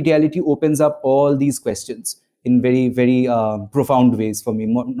intermediality opens up all these questions in very, very profound ways for me,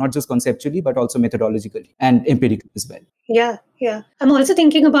 not just conceptually, but also methodologically and empirically as well. Yeah. I'm also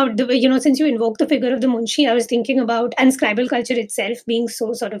thinking about since you invoked the figure of the Munshi, I was thinking about, and scribal culture itself being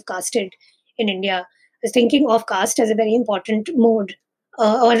so sort of casted in India. was thinking of caste as a very important mode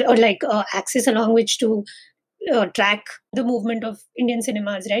or like axis along which to track the movement of Indian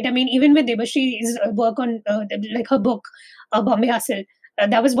cinemas, right? I mean, even with Debashi's work on like her book, Bombay Hustle,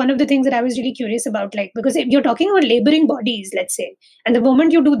 that was one of the things that I was really curious about, like, because if you're talking about laboring bodies, let's say, and the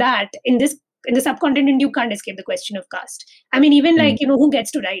moment you do that in the subcontinent, you can't escape the question of caste. I mean, even like, who gets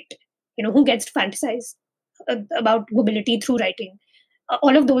to write, who gets to fantasize about mobility through writing.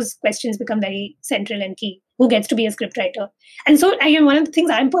 All of those questions become very central and key. Who gets to be a scriptwriter? And so, again, one of the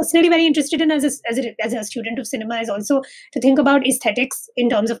things I'm personally very interested in as a student of cinema is also to think about aesthetics in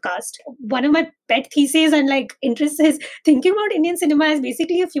terms of caste. One of my pet theses and like interests is thinking about Indian cinema as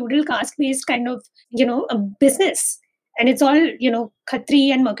basically a feudal caste-based kind of, a business. And it's all,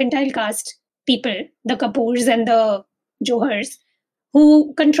 Khatri and mercantile caste people, the Kapoors and the Johars,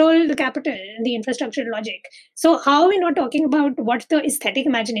 who control the capital and the infrastructure logic. So how are we not talking about what the aesthetic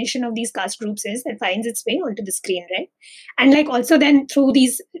imagination of these caste groups is that finds its way onto the screen, right? And like also then through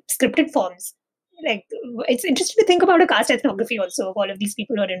these scripted forms, like it's interesting to think about a caste ethnography also of all of these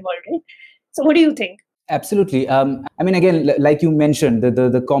people who are involved, right? So what do you think? Absolutely. I mean, again, like you mentioned,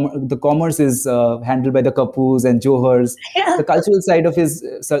 the commerce is handled by the Kapoors and Johars. Yeah. The cultural side of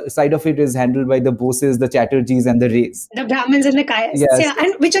it is handled by the Boses, the Chatterjees, and the Rays. The Brahmins and the Kayas. Yes. Yeah,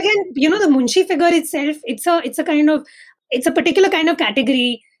 and which again, the Munshi figure itself, it's a particular kind of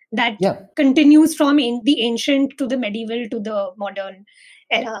category that continues from the ancient to the medieval to the modern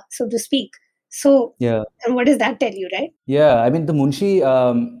era, so to speak. So, and what does that tell you, right? Yeah, I mean, the Munshi.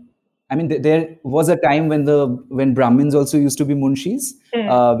 I mean, there was a time when Brahmins also used to be Munshis,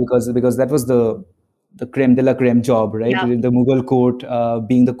 because that was the creme de la creme job, right? Yeah. The Mughal court,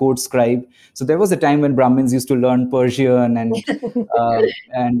 being the court scribe. So there was a time when Brahmins used to learn Persian and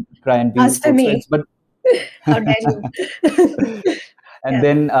try and be As for me. scribes. But how dare you? And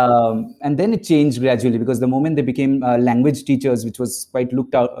then it changed gradually, because the moment they became language teachers, which was quite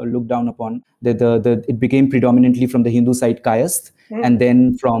looked down upon, it became predominantly from the Hindu side Kayasth, and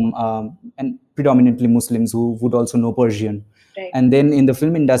then from and predominantly Muslims who would also know Persian. Right. And then in the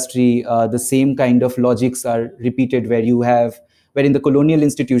film industry, the same kind of logics are repeated, where in the colonial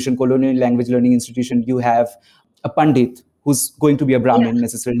language learning institution, you have a Pandit who's going to be a Brahmin,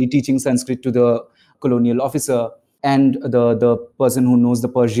 necessarily teaching Sanskrit to the colonial officer. And the person who knows the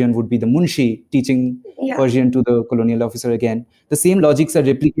Persian would be the Munshi, teaching Persian to the colonial officer again. The same logics are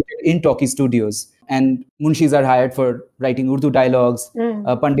replicated in Talkies studios. And Munshis are hired for writing Urdu dialogues.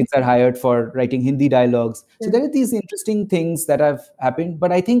 Pandits are hired for writing Hindi dialogues. So there are these interesting things that have happened.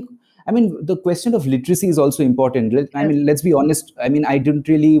 But I think, the question of literacy is also important. Let's be honest. I didn't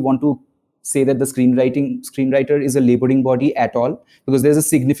really want to say that the screenwriter is a laboring body at all, because there's a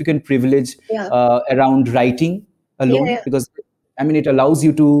significant privilege around writing alone, because it allows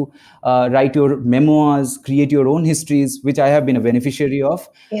you to write your memoirs, create your own histories, which I have been a beneficiary of.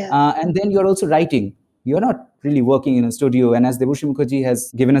 And then you're also writing. You're not really working in a studio. And as Debushi Mukherjee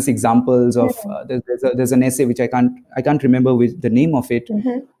has given us examples of, there's an essay which I can't remember with the name of it.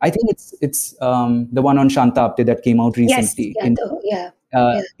 I think it's the one on Shanta Apte that came out recently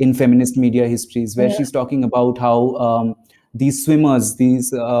in Feminist Media Histories, where she's talking about how these swimmers,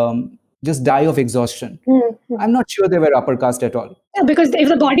 just die of exhaustion. I'm not sure they were upper caste at all. Yeah, because if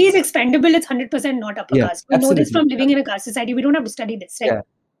the body is expendable, it's 100% not upper caste. We know this from living in a caste society. We don't have to study this, right? Yeah,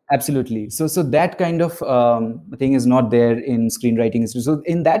 absolutely. So that kind of thing is not there in screenwriting history. So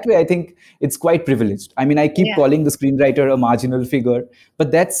in that way, I think it's quite privileged. I keep calling the screenwriter a marginal figure,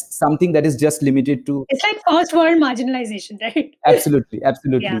 but that's something that is just limited to... It's like first world marginalization, right? Absolutely.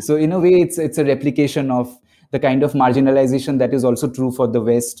 Yeah. So in a way, it's a replication of the kind of marginalization that is also true for the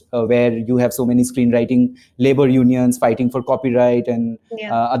West, where you have so many screenwriting labor unions fighting for copyright and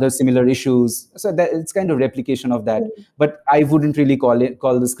other similar issues. So that it's kind of replication of that. But I wouldn't really call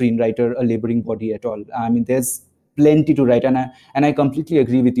the screenwriter a laboring body at all. There's plenty to write, and I completely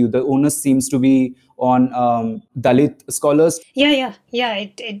agree with you. The onus seems to be on Dalit scholars. Yeah.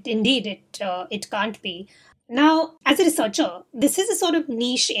 It can't be. Now, as a researcher, this is a sort of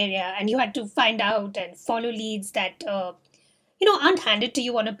niche area, and you had to find out and follow leads that, aren't handed to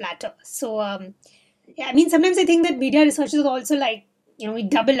you on a platter. So, sometimes I think that media researchers also we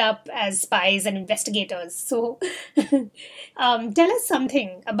double up as spies and investigators. So, tell us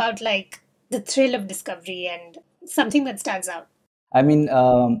something about the thrill of discovery and something that stands out.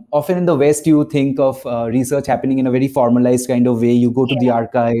 Often in the West, you think of research happening in a very formalized kind of way. You go to the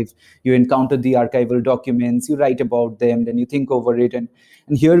archive, you encounter the archival documents, you write about them, then you think over it. And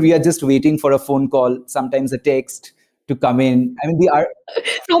here we are just waiting for a phone call, sometimes a text to come in.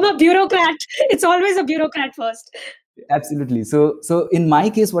 From a bureaucrat. It's always a bureaucrat first. Absolutely. So in my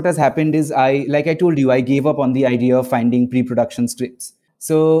case, what has happened is like I told you, I gave up on the idea of finding pre-production scripts.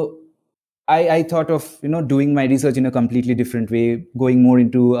 So I thought of doing my research in a completely different way, going more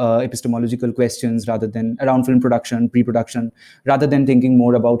into epistemological questions rather than around film production, pre-production, rather than thinking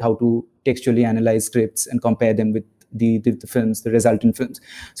more about how to textually analyze scripts and compare them with the films, the resultant films.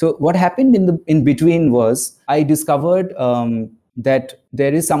 So what happened in between was I discovered that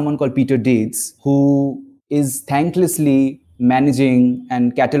there is someone called Peter Deeds who is thanklessly managing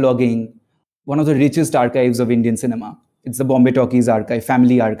and cataloging one of the richest archives of Indian cinema. It's the Bombay Talkies archive,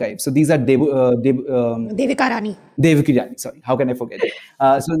 family archive. So these are Devika Rani. Devaki Rani, sorry, how can I forget?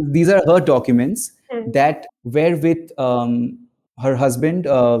 So these are her documents that were with her husband,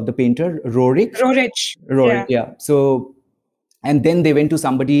 the painter, Rorik. Rorik, yeah. So, and then they went to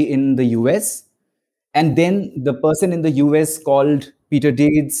somebody in the US, and then the person in the US called Peter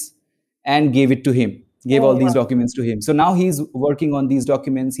Deeds and gave it to him, gave all these documents to him. So now he's working on these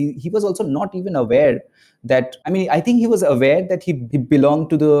documents. He was also not even aware that, I think he was aware that he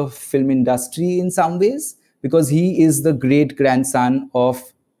belonged to the film industry in some ways, because he is the grandson of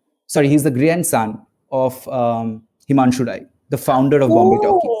Himanshu Rai, the founder of Bombay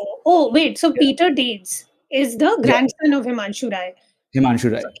Talkies. Oh, wait. So Peter Deeds is the grandson of Himanshu Rai.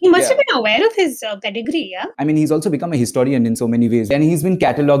 Himanshu Rai. So he must have been aware of his pedigree, yeah? He's also become a historian in so many ways. And he's been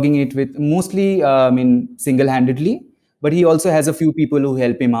cataloging it with mostly, single-handedly. But he also has a few people who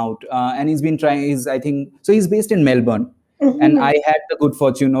help him out. And he's been trying, he's based in Melbourne. And I had the good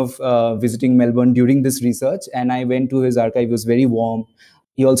fortune of visiting Melbourne during this research. And I went to his archive. It was very warm.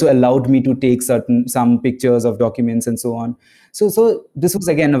 He also allowed me to take some pictures of documents and so on. So this was,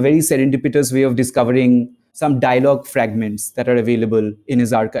 again, a very serendipitous way of discovering some dialogue fragments that are available in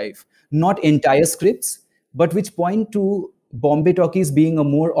his archive. Not entire scripts, but which point to Bombay Talkies being a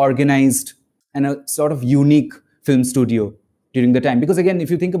more organized and a sort of unique film studio during the time. Because again, if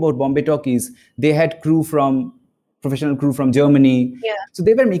you think about Bombay Talkies, they had professional crew from Germany. Yeah. So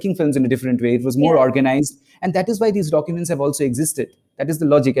they were making films in a different way. It was more organized. And that is why these documents have also existed. That is the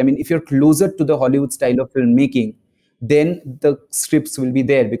logic. If you're closer to the Hollywood style of filmmaking, then the scripts will be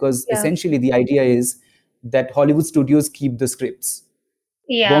there, because essentially the idea is that Hollywood studios keep the scripts.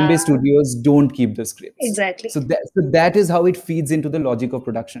 Bombay studios don't keep the scripts. Exactly. So that is how it feeds into the logic of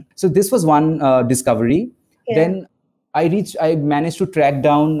production. So this was one discovery. Then I managed to track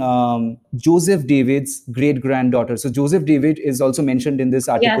down Joseph David's great-granddaughter. So Joseph David is also mentioned in this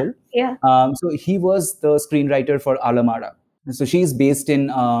article. So he was the screenwriter for Alamara. So she's based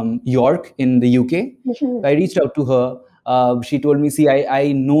in York in the UK. I reached out to her. She told me, see,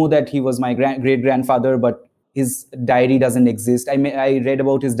 I know that he was my great-grandfather, but his diary doesn't exist. I read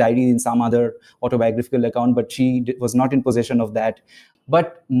about his diary in some other autobiographical account, but she was not in possession of that.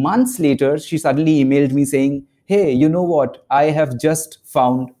 But months later, she suddenly emailed me saying, hey, you know what? I have just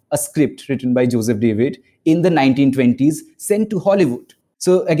found a script written by Joseph David in the 1920s sent to Hollywood.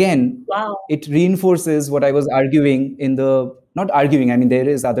 So again, it reinforces what I was arguing not arguing, there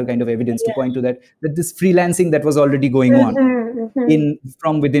is other kind of evidence to point to that this freelancing that was already going on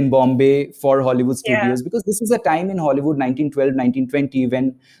from within Bombay for Hollywood studios, because this is a time in Hollywood, 1912, 1920,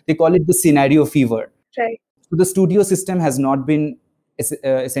 when they call it the scenario fever. Right. So the studio system has not been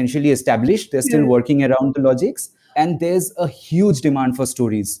essentially established. They're still working around the logics. And there's a huge demand for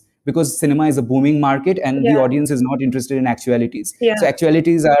stories, because cinema is a booming market and the audience is not interested in actualities. So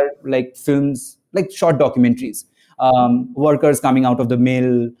actualities are like films, like short documentaries, workers coming out of the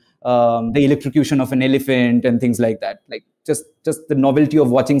mill, the electrocution of an elephant and things like that. Like just the novelty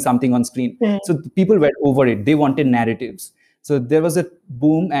of watching something on screen. So people were over it. They wanted narratives. So there was a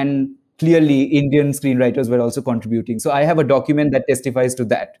boom, and clearly Indian screenwriters were also contributing. So I have a document that testifies to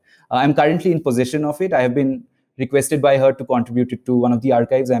that. I'm currently in possession of it. I have been requested by her to contribute it to one of the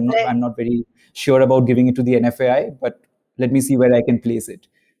archives. I'm not very sure about giving it to the NFAI, but let me see where I can place it.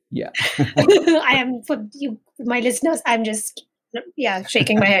 Yeah. I am, for you, my listeners, I'm just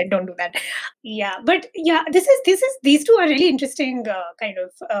shaking my head. Don't do that. Yeah, but these two are really interesting kind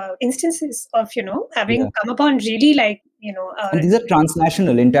of instances of having come upon really and these are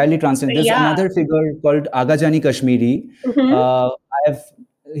transnational, entirely transnational. There's another figure called Agajani Kashmiri.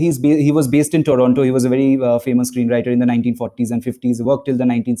 He was based in Toronto. He was a very famous screenwriter in the 1940s and 50s. Worked till the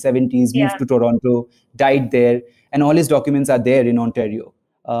 1970s. Moved to Toronto. Died there, and all his documents are there in Ontario.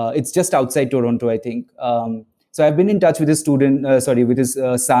 It's just outside Toronto, I think. So I've been in touch with his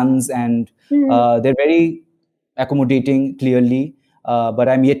sons, and they're very accommodating, clearly. But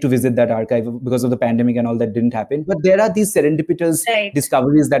I'm yet to visit that archive because of the pandemic and all that didn't happen. But there are these serendipitous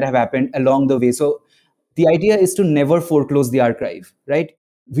discoveries that have happened along the way. So the idea is to never foreclose the archive, right?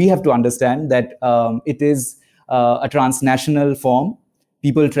 We have to understand that it is a transnational form.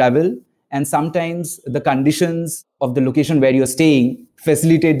 People travel, and sometimes the conditions of the location where you're staying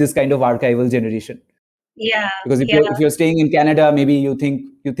facilitate this kind of archival generation. Yeah, because if you're staying in Canada, maybe you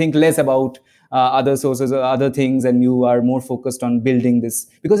think less about other sources or other things, and you are more focused on building this,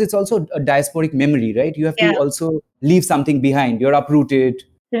 because it's also a diasporic memory, right? You have to also leave something behind. You're uprooted.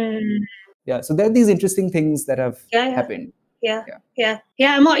 So there are these interesting things that have happened. I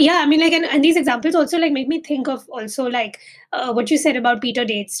mean, like, and these examples also like make me think of also like what you said about Peter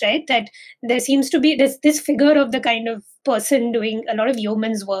Dates, right? That there seems to be this figure of the kind of person doing a lot of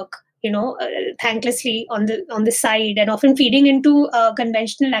yeoman's work, thanklessly on the side, and often feeding into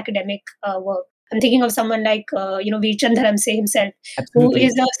conventional academic work. I'm thinking of someone like Veer Chandharamse himself, Absolutely.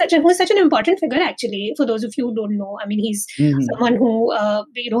 who is such an important figure actually. For those of you who don't know, I mean, he's someone who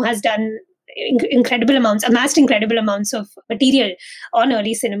has done amassed incredible amounts of material on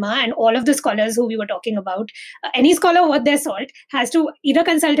early cinema, and all of the scholars who we were talking about, any scholar worth their salt has to either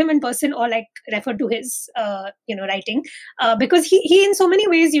consult him in person or like refer to his writing, because he in so many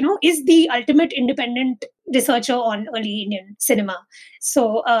ways is the ultimate independent researcher on early Indian cinema.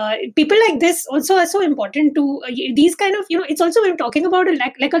 So people like this also are so important to these kind of it's also, we're talking about a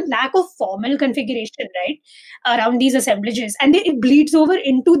lack of formal configuration, right, around these assemblages, and it bleeds over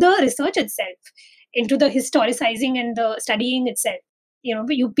into the research itself, into the historicizing and the studying itself.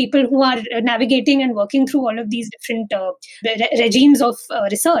 You people who are navigating and working through all of these different regimes of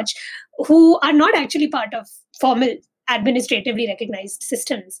research, who are not actually part of formal administratively recognized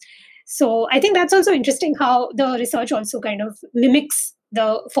systems. So I think that's also interesting, how the research also kind of mimics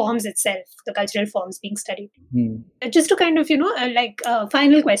the forms itself, the cultural forms being studied. Just to kind of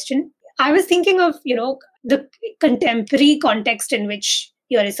final question, I was thinking of the contemporary context in which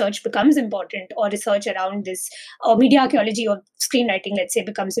your research becomes important, or research around this, or media archaeology or screenwriting, let's say,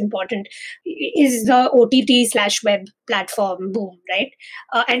 becomes important, is the OTT/web platform boom, right?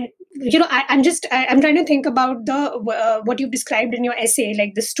 And I'm trying to think about the what you've described in your essay,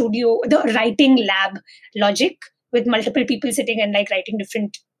 like the writing lab logic, with multiple people sitting and like writing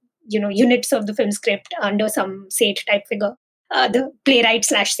different units of the film script under some sage type figure, the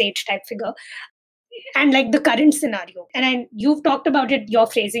playwright/sage type figure, and like the current scenario. And you've talked about it, your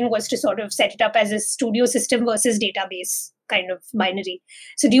phrasing was to sort of set it up as a studio system versus database kind of binary.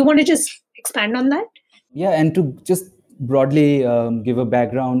 So do you want to just expand on that? Yeah, and to just broadly give a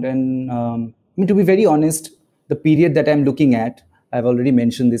background, and to be very honest, the period that I'm looking at, I've already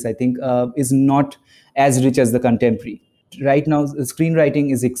mentioned this, I think, is not as rich as the contemporary. Right now,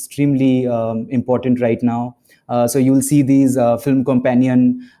 screenwriting is extremely important right now. So you'll see these film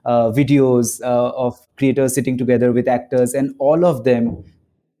companion videos of creators sitting together with actors, and all of them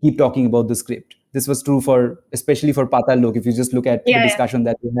keep talking about the script. This was true especially for Patal Lok. If you just look at the discussion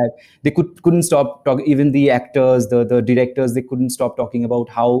that we had, they couldn't stop talking. Even the actors, the directors, they couldn't stop talking about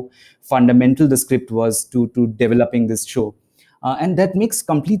how fundamental the script was to developing this show, and that makes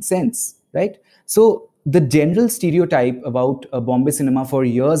complete sense, right? So the general stereotype about Bombay cinema for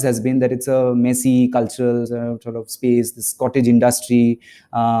years has been that it's a messy cultural sort of space, this cottage industry,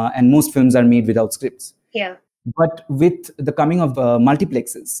 and most films are made without scripts. Yeah. But with the coming of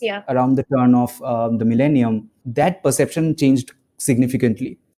multiplexes around the turn of the millennium, that perception changed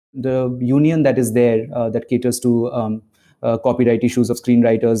significantly. The union that is there that caters to copyright issues of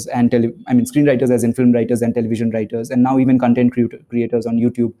screenwriters and screenwriters as in film writers and television writers, and now even content creators on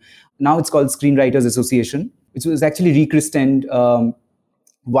YouTube. Now it's called Screenwriters Association, which was actually rechristened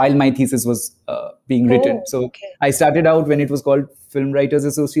while my thesis was being written. So I started out when it was called Film Writers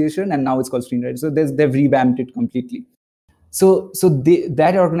Association, and now it's called Screenwriters. So they've revamped it completely. So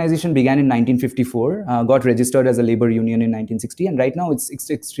that organization began in 1954, got registered as a labor union in 1960, and right now it's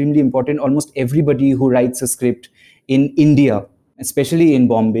extremely important. Almost everybody who writes a script in India, especially in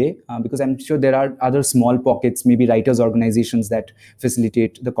Bombay, because I'm sure there are other small pockets, maybe writers' organizations that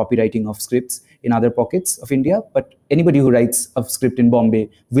facilitate the copywriting of scripts in other pockets of India, but anybody who writes a script in Bombay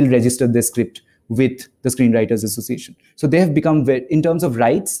will register their script with the Screenwriters Association. So they have become, in terms of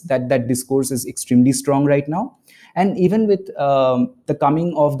rights, that discourse is extremely strong right now. And even with the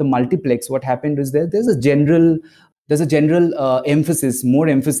coming of the multiplex, what happened is there's a general emphasis, more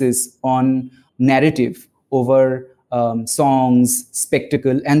emphasis on narrative over songs,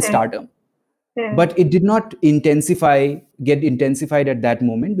 spectacle, and stardom. But it did not get intensified at that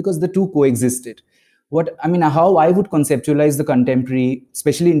moment, because the two coexisted. How I would conceptualize the contemporary,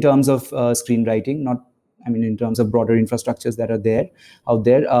 especially in terms of screenwriting, not, in terms of broader infrastructures that are out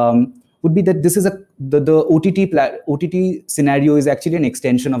there, would be that this is the OTT scenario is actually an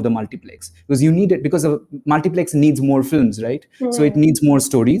extension of the multiplex, because you need it, because a multiplex needs more films, right? So it needs more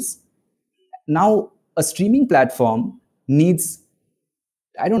stories. Now a streaming platform needs,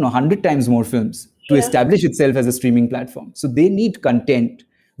 I don't know, 100 times more films to establish itself as a streaming platform. So they need content,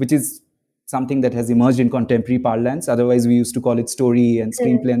 which is something that has emerged in contemporary parlance. Otherwise, we used to call it story and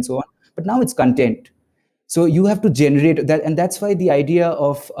screenplay and so on. But now it's content. So you have to generate that. And that's why the idea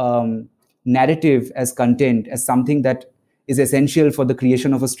of narrative as content, as something that is essential for the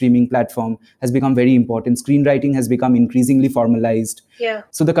creation of a streaming platform, has become very important. Screenwriting has become increasingly formalized.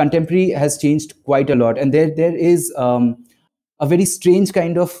 So the contemporary has changed quite a lot. And there is a very strange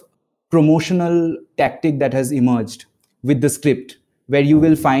kind of promotional tactic that has emerged with the script, where you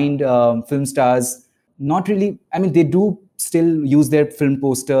will find film stars not really, I mean, they do still use their film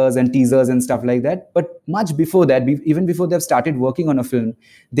posters and teasers and stuff like that. But much before that, even before they've started working on a film,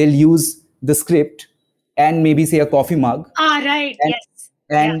 they'll use the script and maybe say a coffee mug. Right.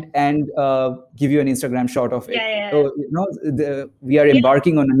 And give you an Instagram shot of it. So, we are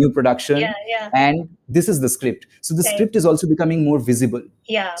embarking on a new production, and this is the script. So the script is also becoming more visible.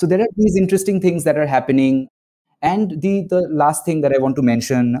 So there are these interesting things that are happening. And the last thing that I want to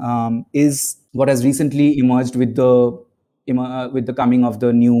mention is what has recently emerged with the coming of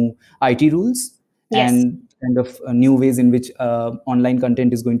the new IT rules and kind of new ways in which online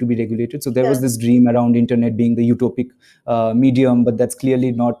content is going to be regulated. So there was this dream around internet being the utopic medium, but that's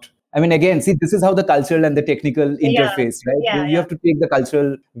clearly not. I mean, again, see, this is how the cultural and the technical interface, right? You have to take the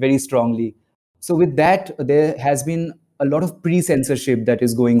cultural very strongly. So with that, there has been a lot of pre-censorship that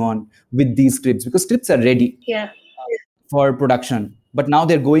is going on with these scripts, because scripts are ready for production, but now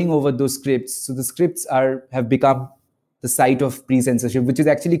they're going over those scripts. So the scripts have become the site of pre-censorship, which is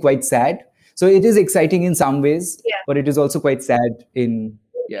actually quite sad. So it is exciting in some ways, but it is also quite sad in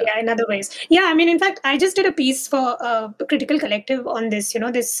other ways. I mean, in fact, I just did a piece for Critical Collective on this,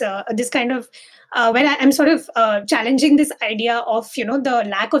 this kind of where I'm sort of challenging this idea of, the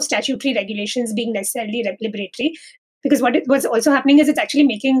lack of statutory regulations being necessarily liberatory. Because what was also happening is it's actually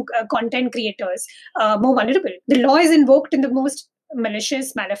making content creators more vulnerable. The law is invoked in the most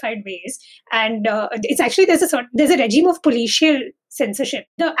malicious, malified ways, and it's actually there's a regime of policial censorship.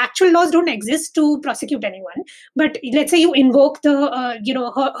 The actual laws don't exist to prosecute anyone, but let's say you invoke the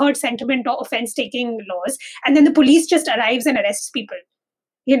hurt sentiment or offense-taking laws, and then the police just arrives and arrests people.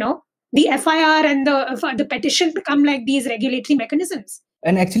 The FIR and the petition become like these regulatory mechanisms.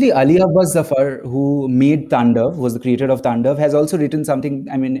 And actually, Ali Abbas Zafar, who made Tandav, was the creator of Tandav, has also written something,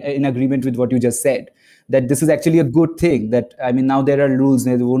 I mean, in agreement with what you just said, that this is actually a good thing, that, I mean, now there are rules,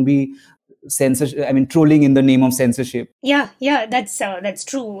 there won't be censorship, I mean, trolling in the name of censorship. Yeah, that's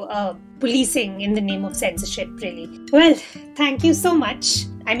true. Policing in the name of censorship, really. Well, thank you so much.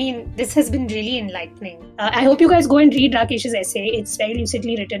 I mean, this has been really enlightening. I hope you guys go and read Rakesh's essay. It's very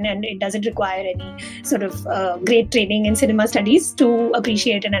lucidly written and it doesn't require any sort of great training in cinema studies to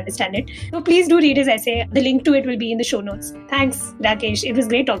appreciate and understand it. So please do read his essay. The link to it will be in the show notes. Thanks, Rakesh. It was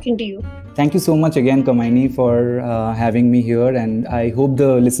great talking to you. Thank you so much again, Kamaini, for having me here. And I hope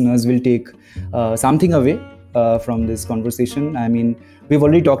the listeners will take something away from this conversation. I mean, we've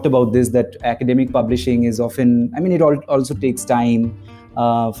already talked about this, that academic publishing is often, I mean, it also takes time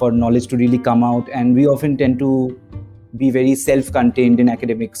for knowledge to really come out. And we often tend to be very self-contained in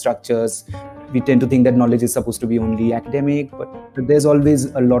academic structures. We tend to think that knowledge is supposed to be only academic, but there's always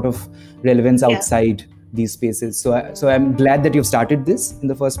a lot of relevance outside these spaces. So I'm glad that you've started this in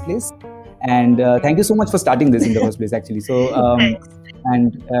the first place. And thank you so much for starting this in the first place, actually. So,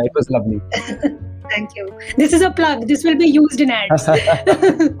 and it was lovely. Thank you. This is a plug. This will be used in ads.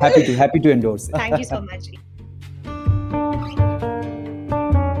 Happy to endorse. Thank you so much.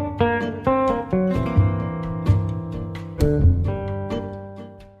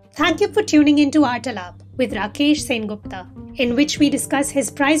 Thank you for tuning into Artalab with Rakesh Sengupta, in which we discuss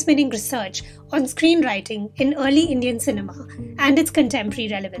his prize-winning research on screenwriting in early Indian cinema and its contemporary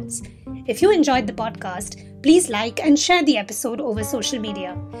relevance. If you enjoyed the podcast, please like and share the episode over social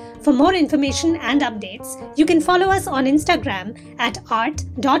media. For more information and updates, you can follow us on Instagram at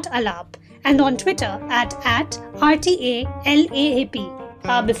art.alap and on Twitter at @RTALAAP.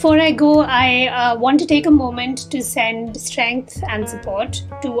 Before I go, I want to take a moment to send strength and support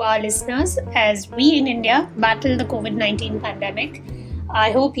to our listeners as we in India battle the COVID-19 pandemic. I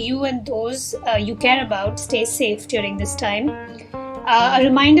hope you and those you care about stay safe during this time. A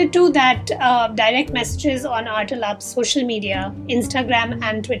reminder too that direct messages on Artalab's social media, Instagram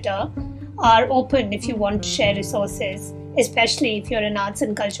and Twitter are open if you want to share resources, especially if you're an arts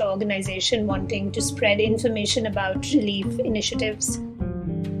and culture organization wanting to spread information about relief initiatives.